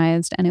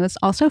organized. And it was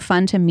also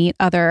fun to meet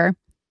other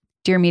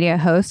Dear Media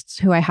hosts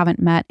who I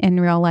haven't met in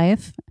real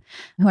life,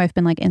 who I've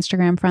been like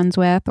Instagram friends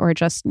with, or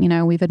just, you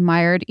know, we've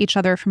admired each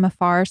other from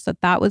afar. So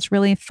that was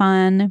really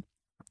fun.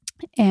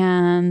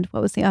 And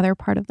what was the other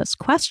part of this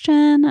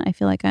question? I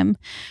feel like I'm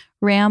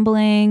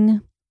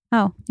rambling.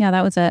 Oh, yeah,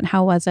 that was it.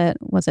 How was it?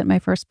 Was it my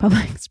first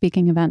public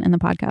speaking event in the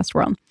podcast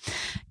world?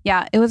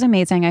 Yeah, it was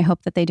amazing. I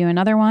hope that they do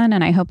another one,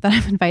 and I hope that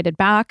I'm invited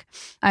back.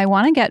 I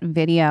want to get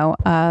video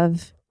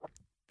of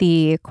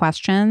the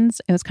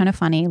questions. It was kind of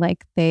funny.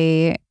 Like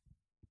they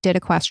did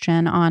a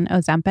question on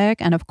Ozempic,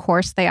 and of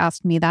course they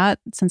asked me that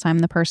since I'm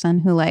the person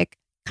who like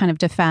kind of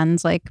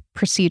defends like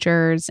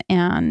procedures,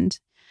 and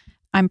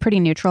I'm pretty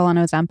neutral on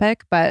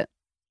Ozempic, but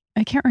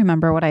I can't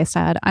remember what I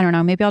said. I don't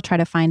know. Maybe I'll try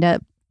to find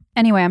it.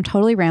 Anyway, I'm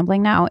totally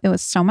rambling now. It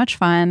was so much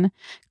fun.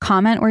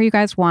 Comment where you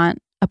guys want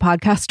a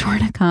podcast tour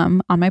to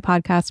come on my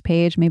podcast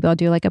page. Maybe I'll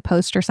do like a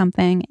post or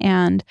something.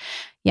 And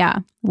yeah,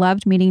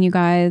 loved meeting you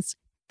guys.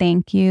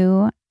 Thank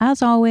you,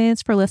 as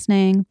always, for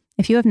listening.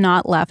 If you have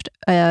not left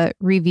a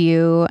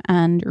review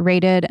and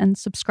rated and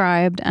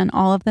subscribed and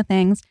all of the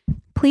things,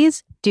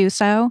 please do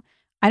so.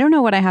 I don't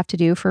know what I have to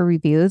do for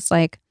reviews.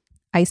 Like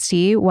I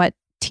see what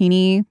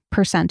teeny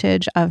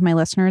percentage of my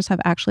listeners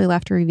have actually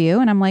left a review.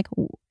 And I'm like,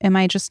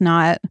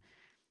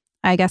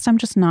 I guess I'm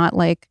just not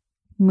like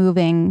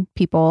moving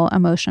people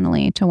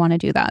emotionally to want to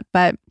do that.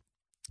 But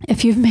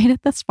if you've made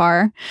it this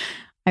far,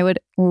 I would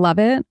love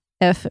it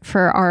if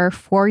for our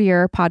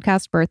 4-year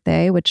podcast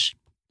birthday, which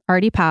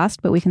already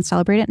passed, but we can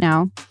celebrate it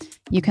now,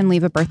 you can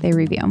leave a birthday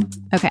review.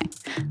 Okay.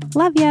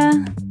 Love ya.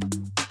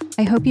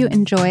 I hope you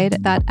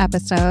enjoyed that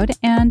episode.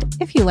 And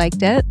if you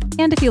liked it,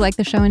 and if you like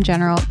the show in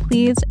general,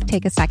 please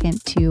take a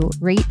second to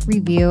rate,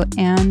 review,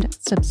 and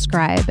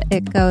subscribe.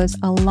 It goes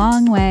a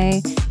long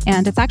way,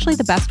 and it's actually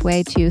the best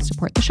way to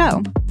support the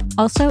show.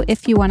 Also,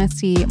 if you want to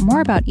see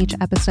more about each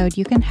episode,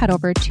 you can head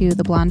over to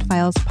the Blonde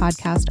Files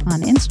podcast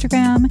on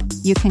Instagram.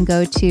 You can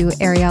go to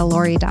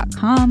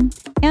ariellaurie.com.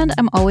 And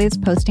I'm always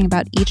posting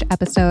about each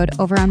episode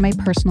over on my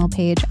personal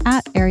page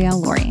at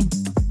ariellaurie.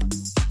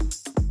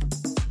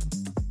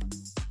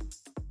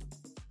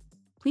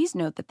 Please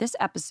note that this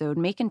episode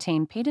may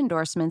contain paid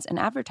endorsements and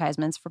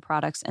advertisements for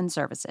products and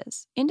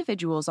services.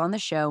 Individuals on the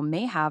show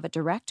may have a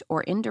direct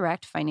or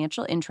indirect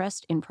financial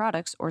interest in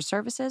products or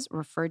services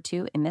referred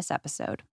to in this episode.